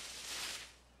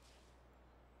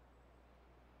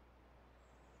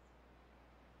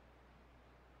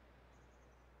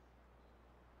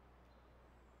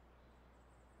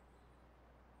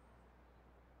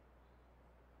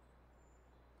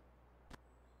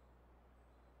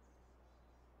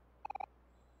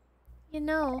 You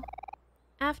know,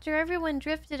 after everyone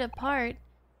drifted apart,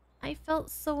 I felt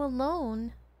so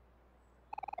alone.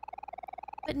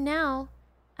 But now,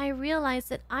 I realize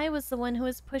that I was the one who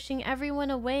was pushing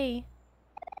everyone away.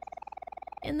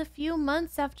 In the few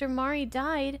months after Mari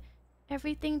died,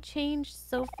 everything changed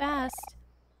so fast.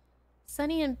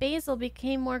 Sunny and Basil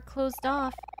became more closed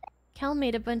off. Kel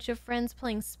made a bunch of friends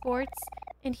playing sports,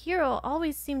 and Hiro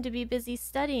always seemed to be busy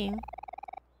studying.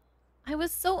 I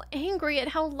was so angry at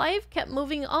how life kept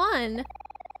moving on.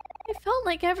 I felt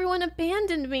like everyone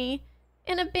abandoned me,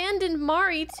 and abandoned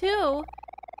Mari too.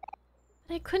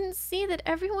 But I couldn't see that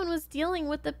everyone was dealing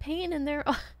with the pain in their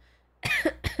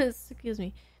excuse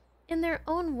me, in their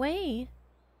own way.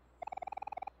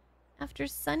 After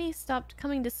Sunny stopped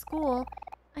coming to school,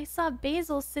 I saw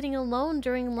Basil sitting alone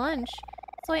during lunch,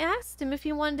 so I asked him if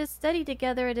he wanted to study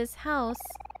together at his house.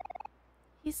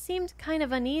 He seemed kind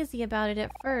of uneasy about it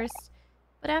at first,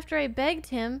 but after I begged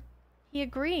him, he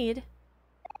agreed.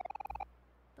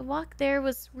 The walk there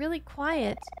was really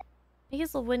quiet.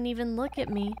 Basil wouldn't even look at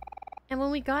me, and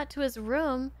when we got to his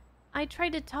room, I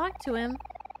tried to talk to him,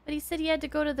 but he said he had to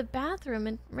go to the bathroom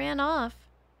and ran off.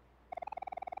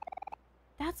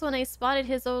 That's when I spotted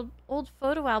his old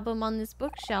photo album on this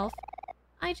bookshelf.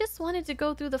 I just wanted to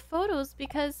go through the photos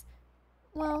because,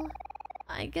 well,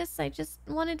 I guess I just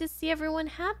wanted to see everyone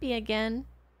happy again.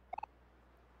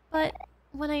 But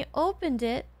when I opened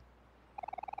it,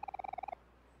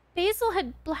 Basil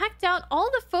had blacked out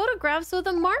all the photographs with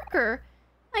a marker.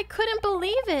 I couldn't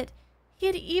believe it. He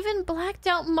had even blacked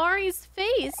out Mari's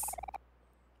face.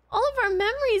 All of our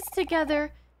memories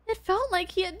together. It felt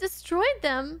like he had destroyed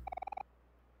them.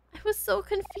 I was so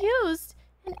confused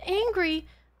and angry.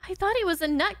 I thought he was a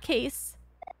nutcase.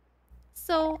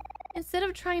 So, instead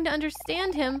of trying to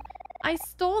understand him, I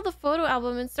stole the photo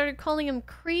album and started calling him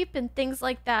creep and things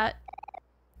like that.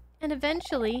 And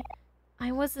eventually,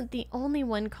 I wasn't the only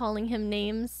one calling him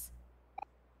names.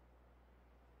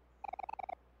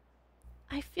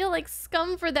 I feel like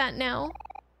scum for that now.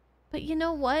 But you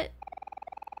know what?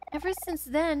 Ever since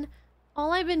then,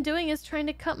 all I've been doing is trying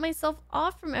to cut myself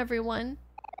off from everyone.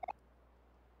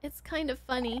 It's kind of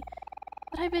funny.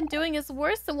 What I've been doing is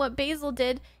worse than what Basil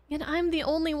did, and I'm the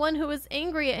only one who was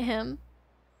angry at him.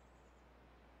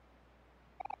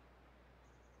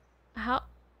 How...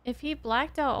 If he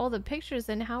blacked out all the pictures,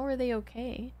 then how are they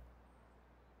okay?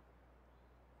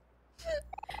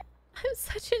 I'm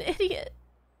such an idiot.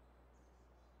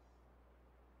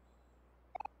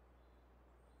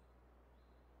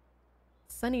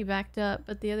 Sunny backed up,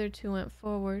 but the other two went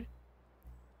forward.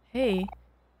 Hey,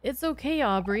 it's okay,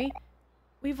 Aubrey.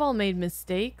 We've all made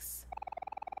mistakes.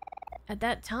 At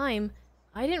that time,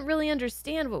 I didn't really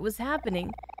understand what was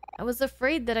happening. I was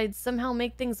afraid that I'd somehow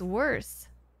make things worse.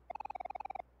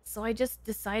 So I just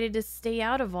decided to stay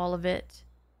out of all of it.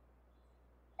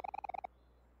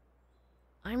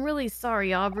 I'm really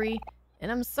sorry, Aubrey.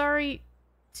 And I'm sorry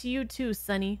to you too,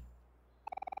 Sunny.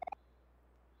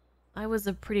 I was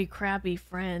a pretty crappy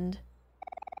friend.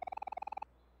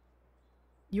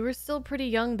 You were still pretty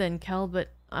young then, Kel, but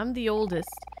I'm the oldest,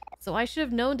 so I should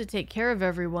have known to take care of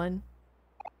everyone.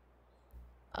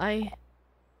 I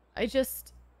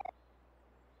just...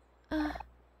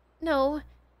 No,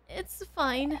 it's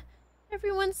fine.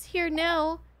 Everyone's here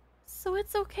now, so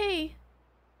it's okay.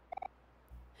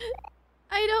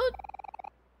 I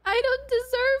don't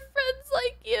deserve friends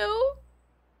like you.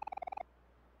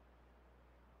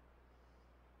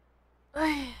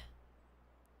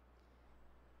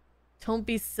 Don't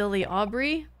be silly,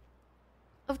 Aubrey.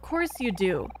 Of course you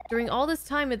do. During all this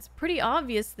time, it's pretty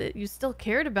obvious that you still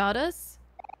cared about us.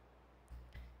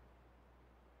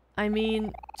 I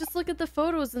mean, just look at the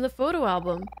photos in the photo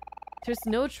album. There's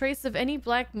no trace of any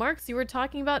black marks you were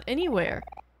talking about anywhere.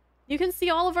 You can see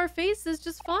all of our faces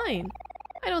just fine.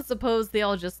 I don't suppose they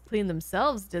all just cleaned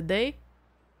themselves, did they?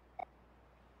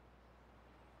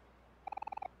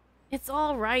 It's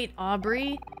all right,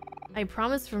 Aubrey. I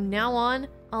promise from now on,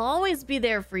 I'll always be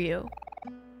there for you.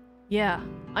 Yeah,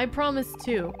 I promise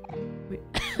too.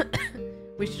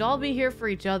 We should all be here for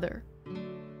each other.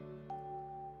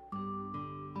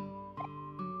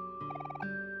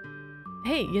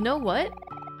 Hey, you know what?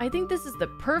 I think this is the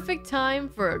perfect time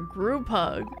for a group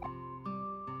hug.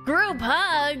 Group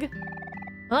hug?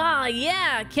 Ah,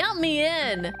 yeah, count me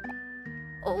in.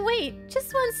 Oh, wait,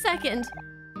 just 1 second.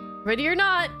 Ready or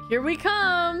not, here we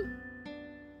come.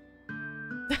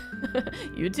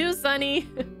 You too, Sunny.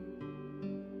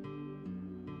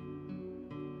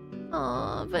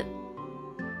 Aw, but...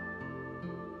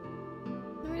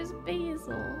 where's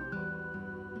Basil?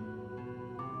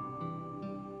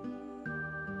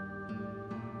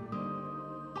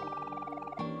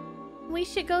 We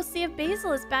should go see if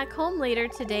Basil is back home later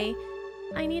today.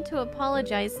 I need to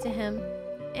apologize to him.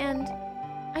 And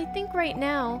I think right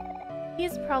now,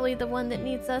 he's probably the one that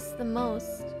needs us the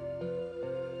most.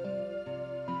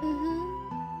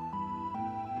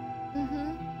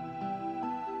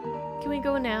 Can we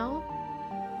go now?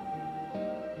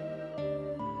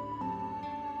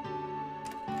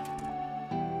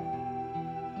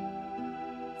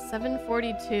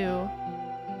 $7:42.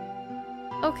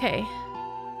 Okay.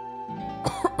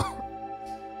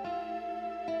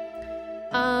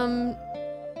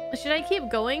 Should I keep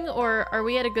going, or are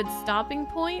we at a good stopping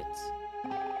point?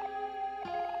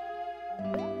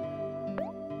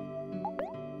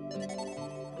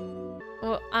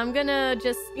 Well, I'm gonna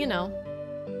just, you know,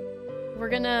 we're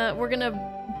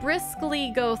gonna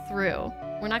briskly go through.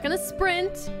 We're not gonna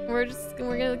sprint. We're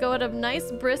gonna go at a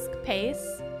nice brisk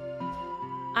pace.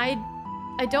 I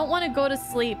don't want to go to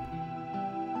sleep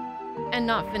and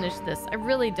not finish this. I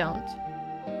really don't.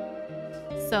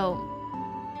 So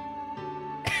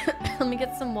let me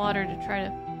get some water to try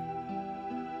to...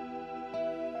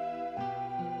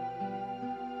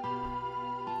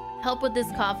 help with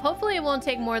this cough. Hopefully it won't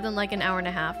take more than like an hour and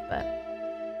a half, but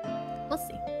we'll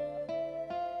see.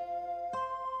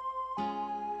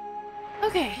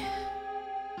 Okay.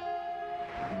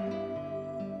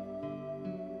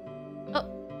 Oh,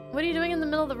 what are you doing in the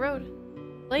middle of the road?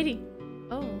 Lady.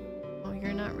 Oh,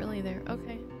 you're not really there.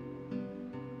 Okay.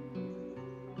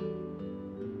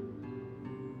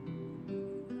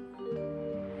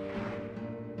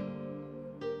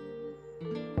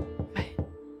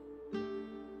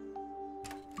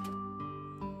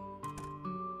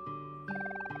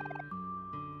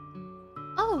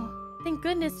 Thank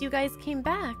goodness you guys came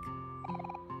back.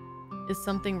 Is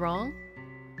something wrong?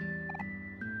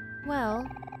 Well,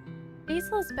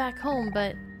 Basil's back home,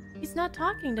 but he's not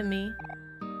talking to me.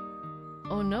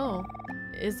 Oh no.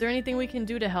 Is there anything we can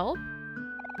do to help?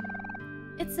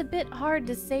 It's a bit hard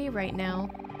to say right now.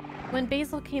 When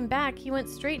Basil came back, he went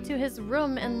straight to his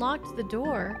room and locked the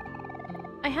door.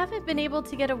 I haven't been able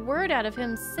to get a word out of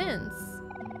him since.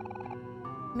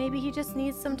 Maybe he just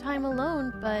needs some time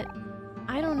alone, but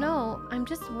I don't know. I'm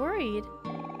just worried.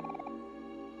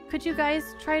 Could you guys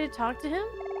try to talk to him?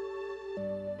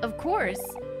 Of course.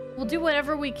 We'll do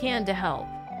whatever we can to help.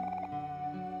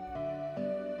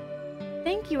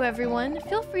 Thank you, everyone.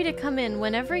 Feel free to come in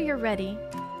whenever you're ready.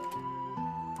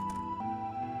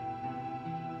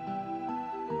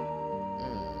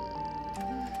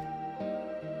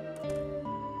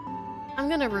 I'm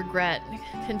gonna regret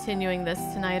continuing this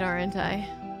tonight, aren't I?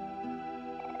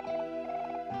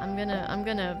 I'm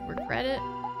gonna regret it.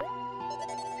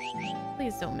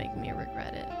 Please don't make me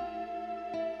regret it.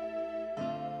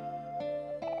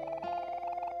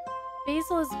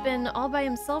 Basil has been all by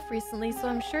himself recently, so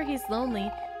I'm sure he's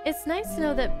lonely. It's nice to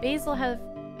know that Basil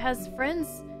has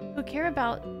friends who care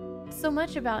about so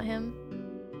much about him.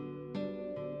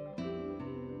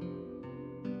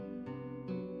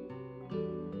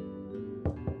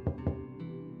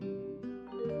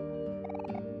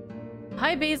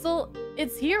 Hi, Basil.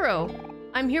 It's Hero.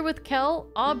 I'm here with Kel,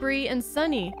 Aubrey, and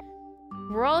Sunny.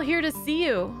 We're all here to see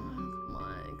you.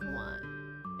 Come on.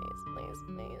 Please.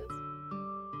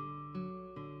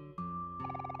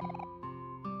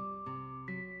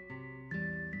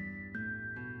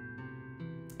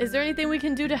 Is there anything we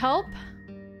can do to help?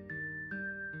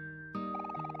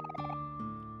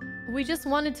 We just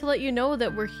wanted to let you know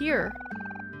that we're here.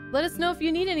 Let us know if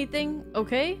you need anything,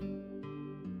 okay?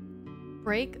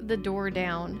 Break the door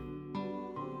down.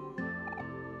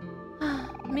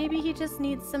 Maybe he just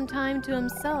needs some time to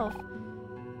himself.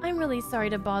 I'm really sorry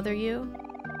to bother you.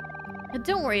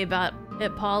 Don't worry about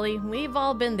it, Polly. We've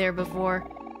all been there before.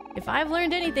 If I've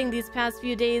learned anything these past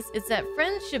few days, it's that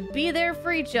friends should be there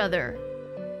for each other.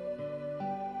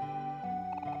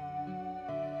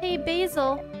 Hey,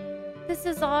 Basil. This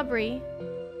is Aubrey.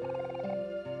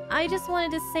 I just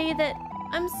wanted to say that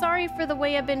I'm sorry for the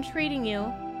way I've been treating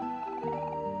you.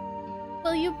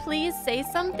 Will you please say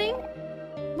something?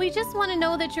 We just want to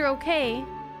know that you're okay.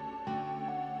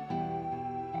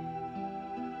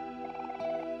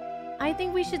 I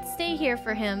think we should stay here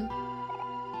for him.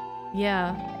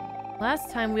 Yeah.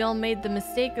 Last time we all made the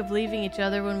mistake of leaving each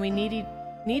other when we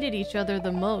needed each other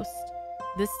the most.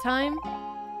 This time,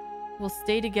 we'll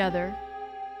stay together.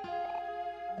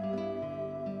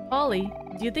 Polly,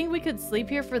 do you think we could sleep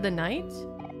here for the night?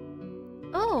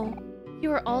 Oh,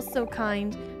 you are all so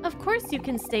kind. Of course you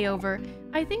can stay over.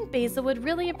 I think Basil would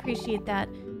really appreciate that.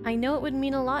 I know it would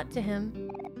mean a lot to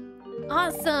him.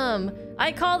 Awesome!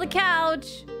 I call the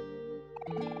couch!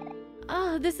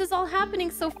 Ah, this is all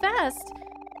happening so fast.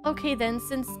 Okay then,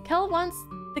 since Kel wants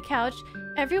the couch,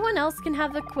 everyone else can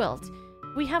have the quilt.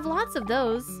 We have lots of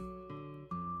those.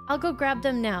 I'll go grab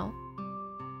them now.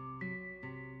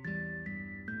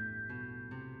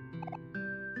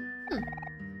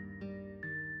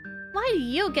 Why do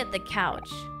you get the couch?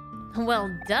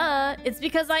 Well, duh. It's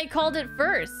because I called it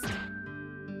first.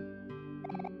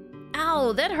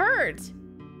 Ow, that hurt.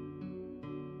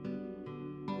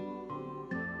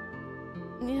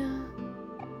 Yeah.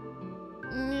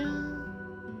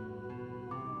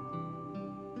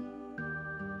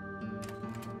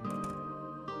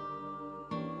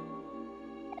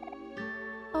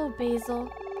 Oh,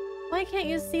 Basil. Why can't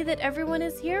you see that everyone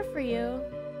is here for you?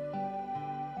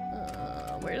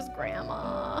 Where's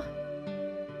Grandma?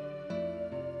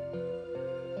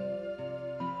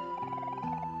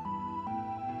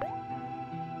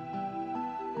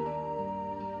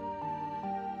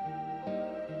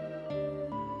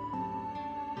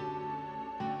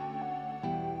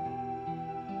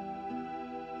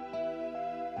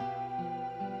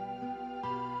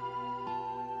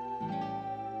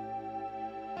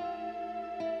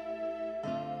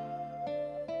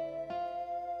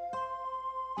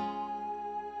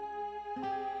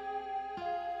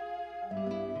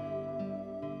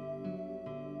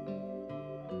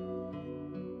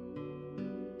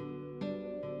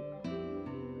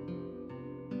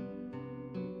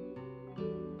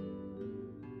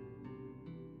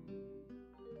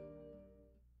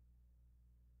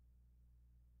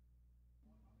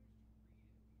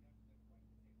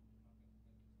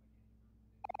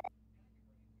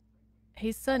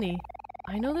 Hey, Sunny.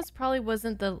 I know this probably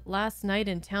wasn't the last night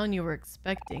in town you were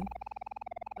expecting,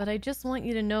 but I just want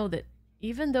you to know that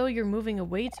even though you're moving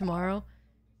away tomorrow,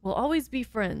 we'll always be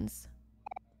friends.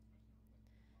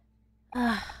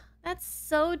 That's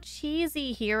so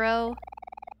cheesy, Hero.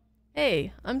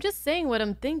 Hey, I'm just saying what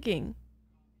I'm thinking.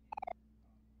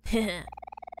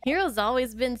 Hero's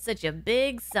always been such a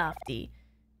big softie.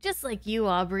 Just like you,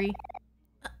 Aubrey.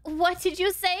 What did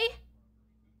you say?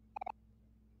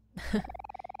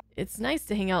 It's nice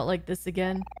to hang out like this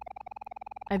again.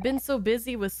 I've been so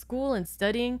busy with school and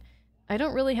studying, I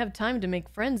don't really have time to make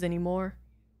friends anymore.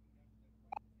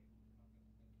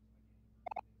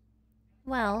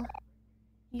 Well,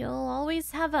 you'll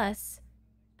always have us,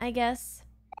 I guess.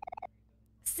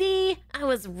 See? I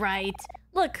was right.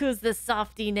 Look who's the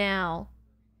softie now.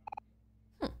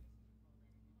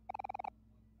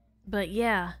 But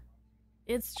yeah,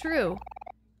 it's true.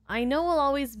 I know we'll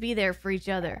always be there for each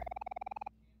other.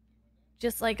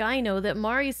 Just like I know that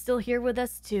Mari's still here with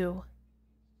us too.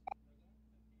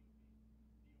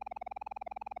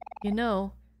 You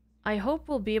know, I hope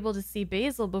we'll be able to see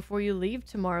Basil before you leave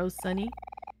tomorrow, Sunny.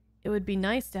 It would be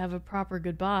nice to have a proper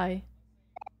goodbye.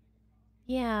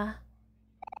 Yeah.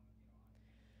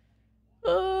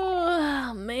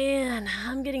 Oh, man,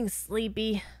 I'm getting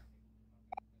sleepy.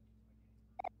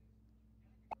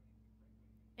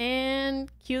 And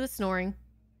cue the snoring.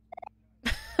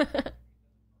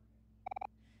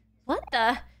 What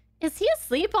the? Is he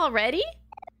asleep already?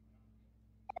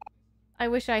 I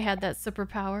wish I had that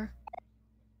superpower.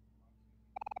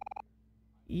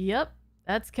 Yep,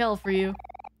 that's Kel for you.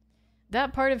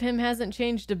 That part of him hasn't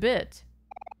changed a bit.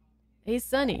 Hey,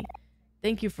 Sunny.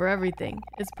 Thank you for everything.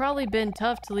 It's probably been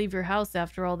tough to leave your house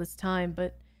after all this time,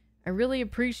 but I really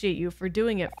appreciate you for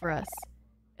doing it for us.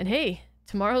 And hey,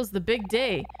 tomorrow's the big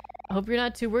day. I hope you're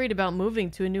not too worried about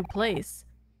moving to a new place.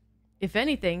 If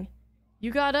anything, you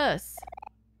got us.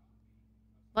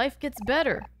 Life gets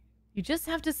better. You just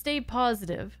have to stay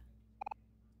positive.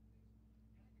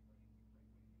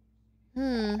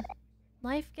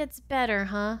 Life gets better,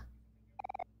 huh?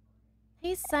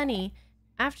 Hey, Sunny.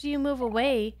 After you move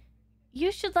away,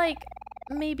 you should,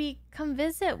 maybe come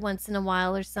visit once in a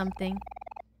while or something.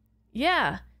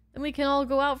 Yeah, then we can all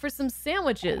go out for some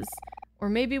sandwiches. Or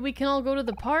maybe we can all go to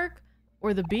the park,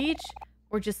 or the beach,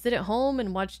 or just sit at home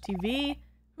and watch TV.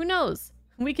 Who knows?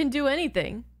 We can do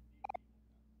anything.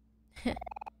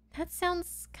 That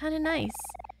sounds kind of nice.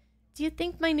 Do you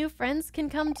think my new friends can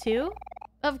come too?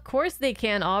 Of course they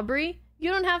can, Aubrey.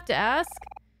 You don't have to ask.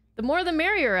 The more the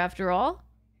merrier, after all.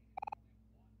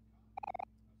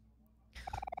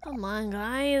 Come on,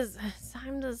 guys. It's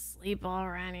time to sleep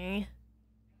already.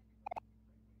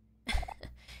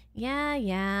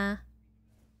 Yeah.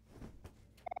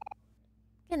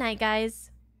 Good night,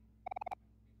 guys.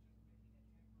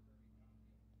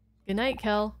 Good night,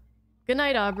 Kel. Good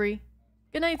night, Aubrey.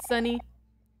 Good night, Sunny.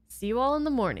 See you all in the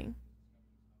morning.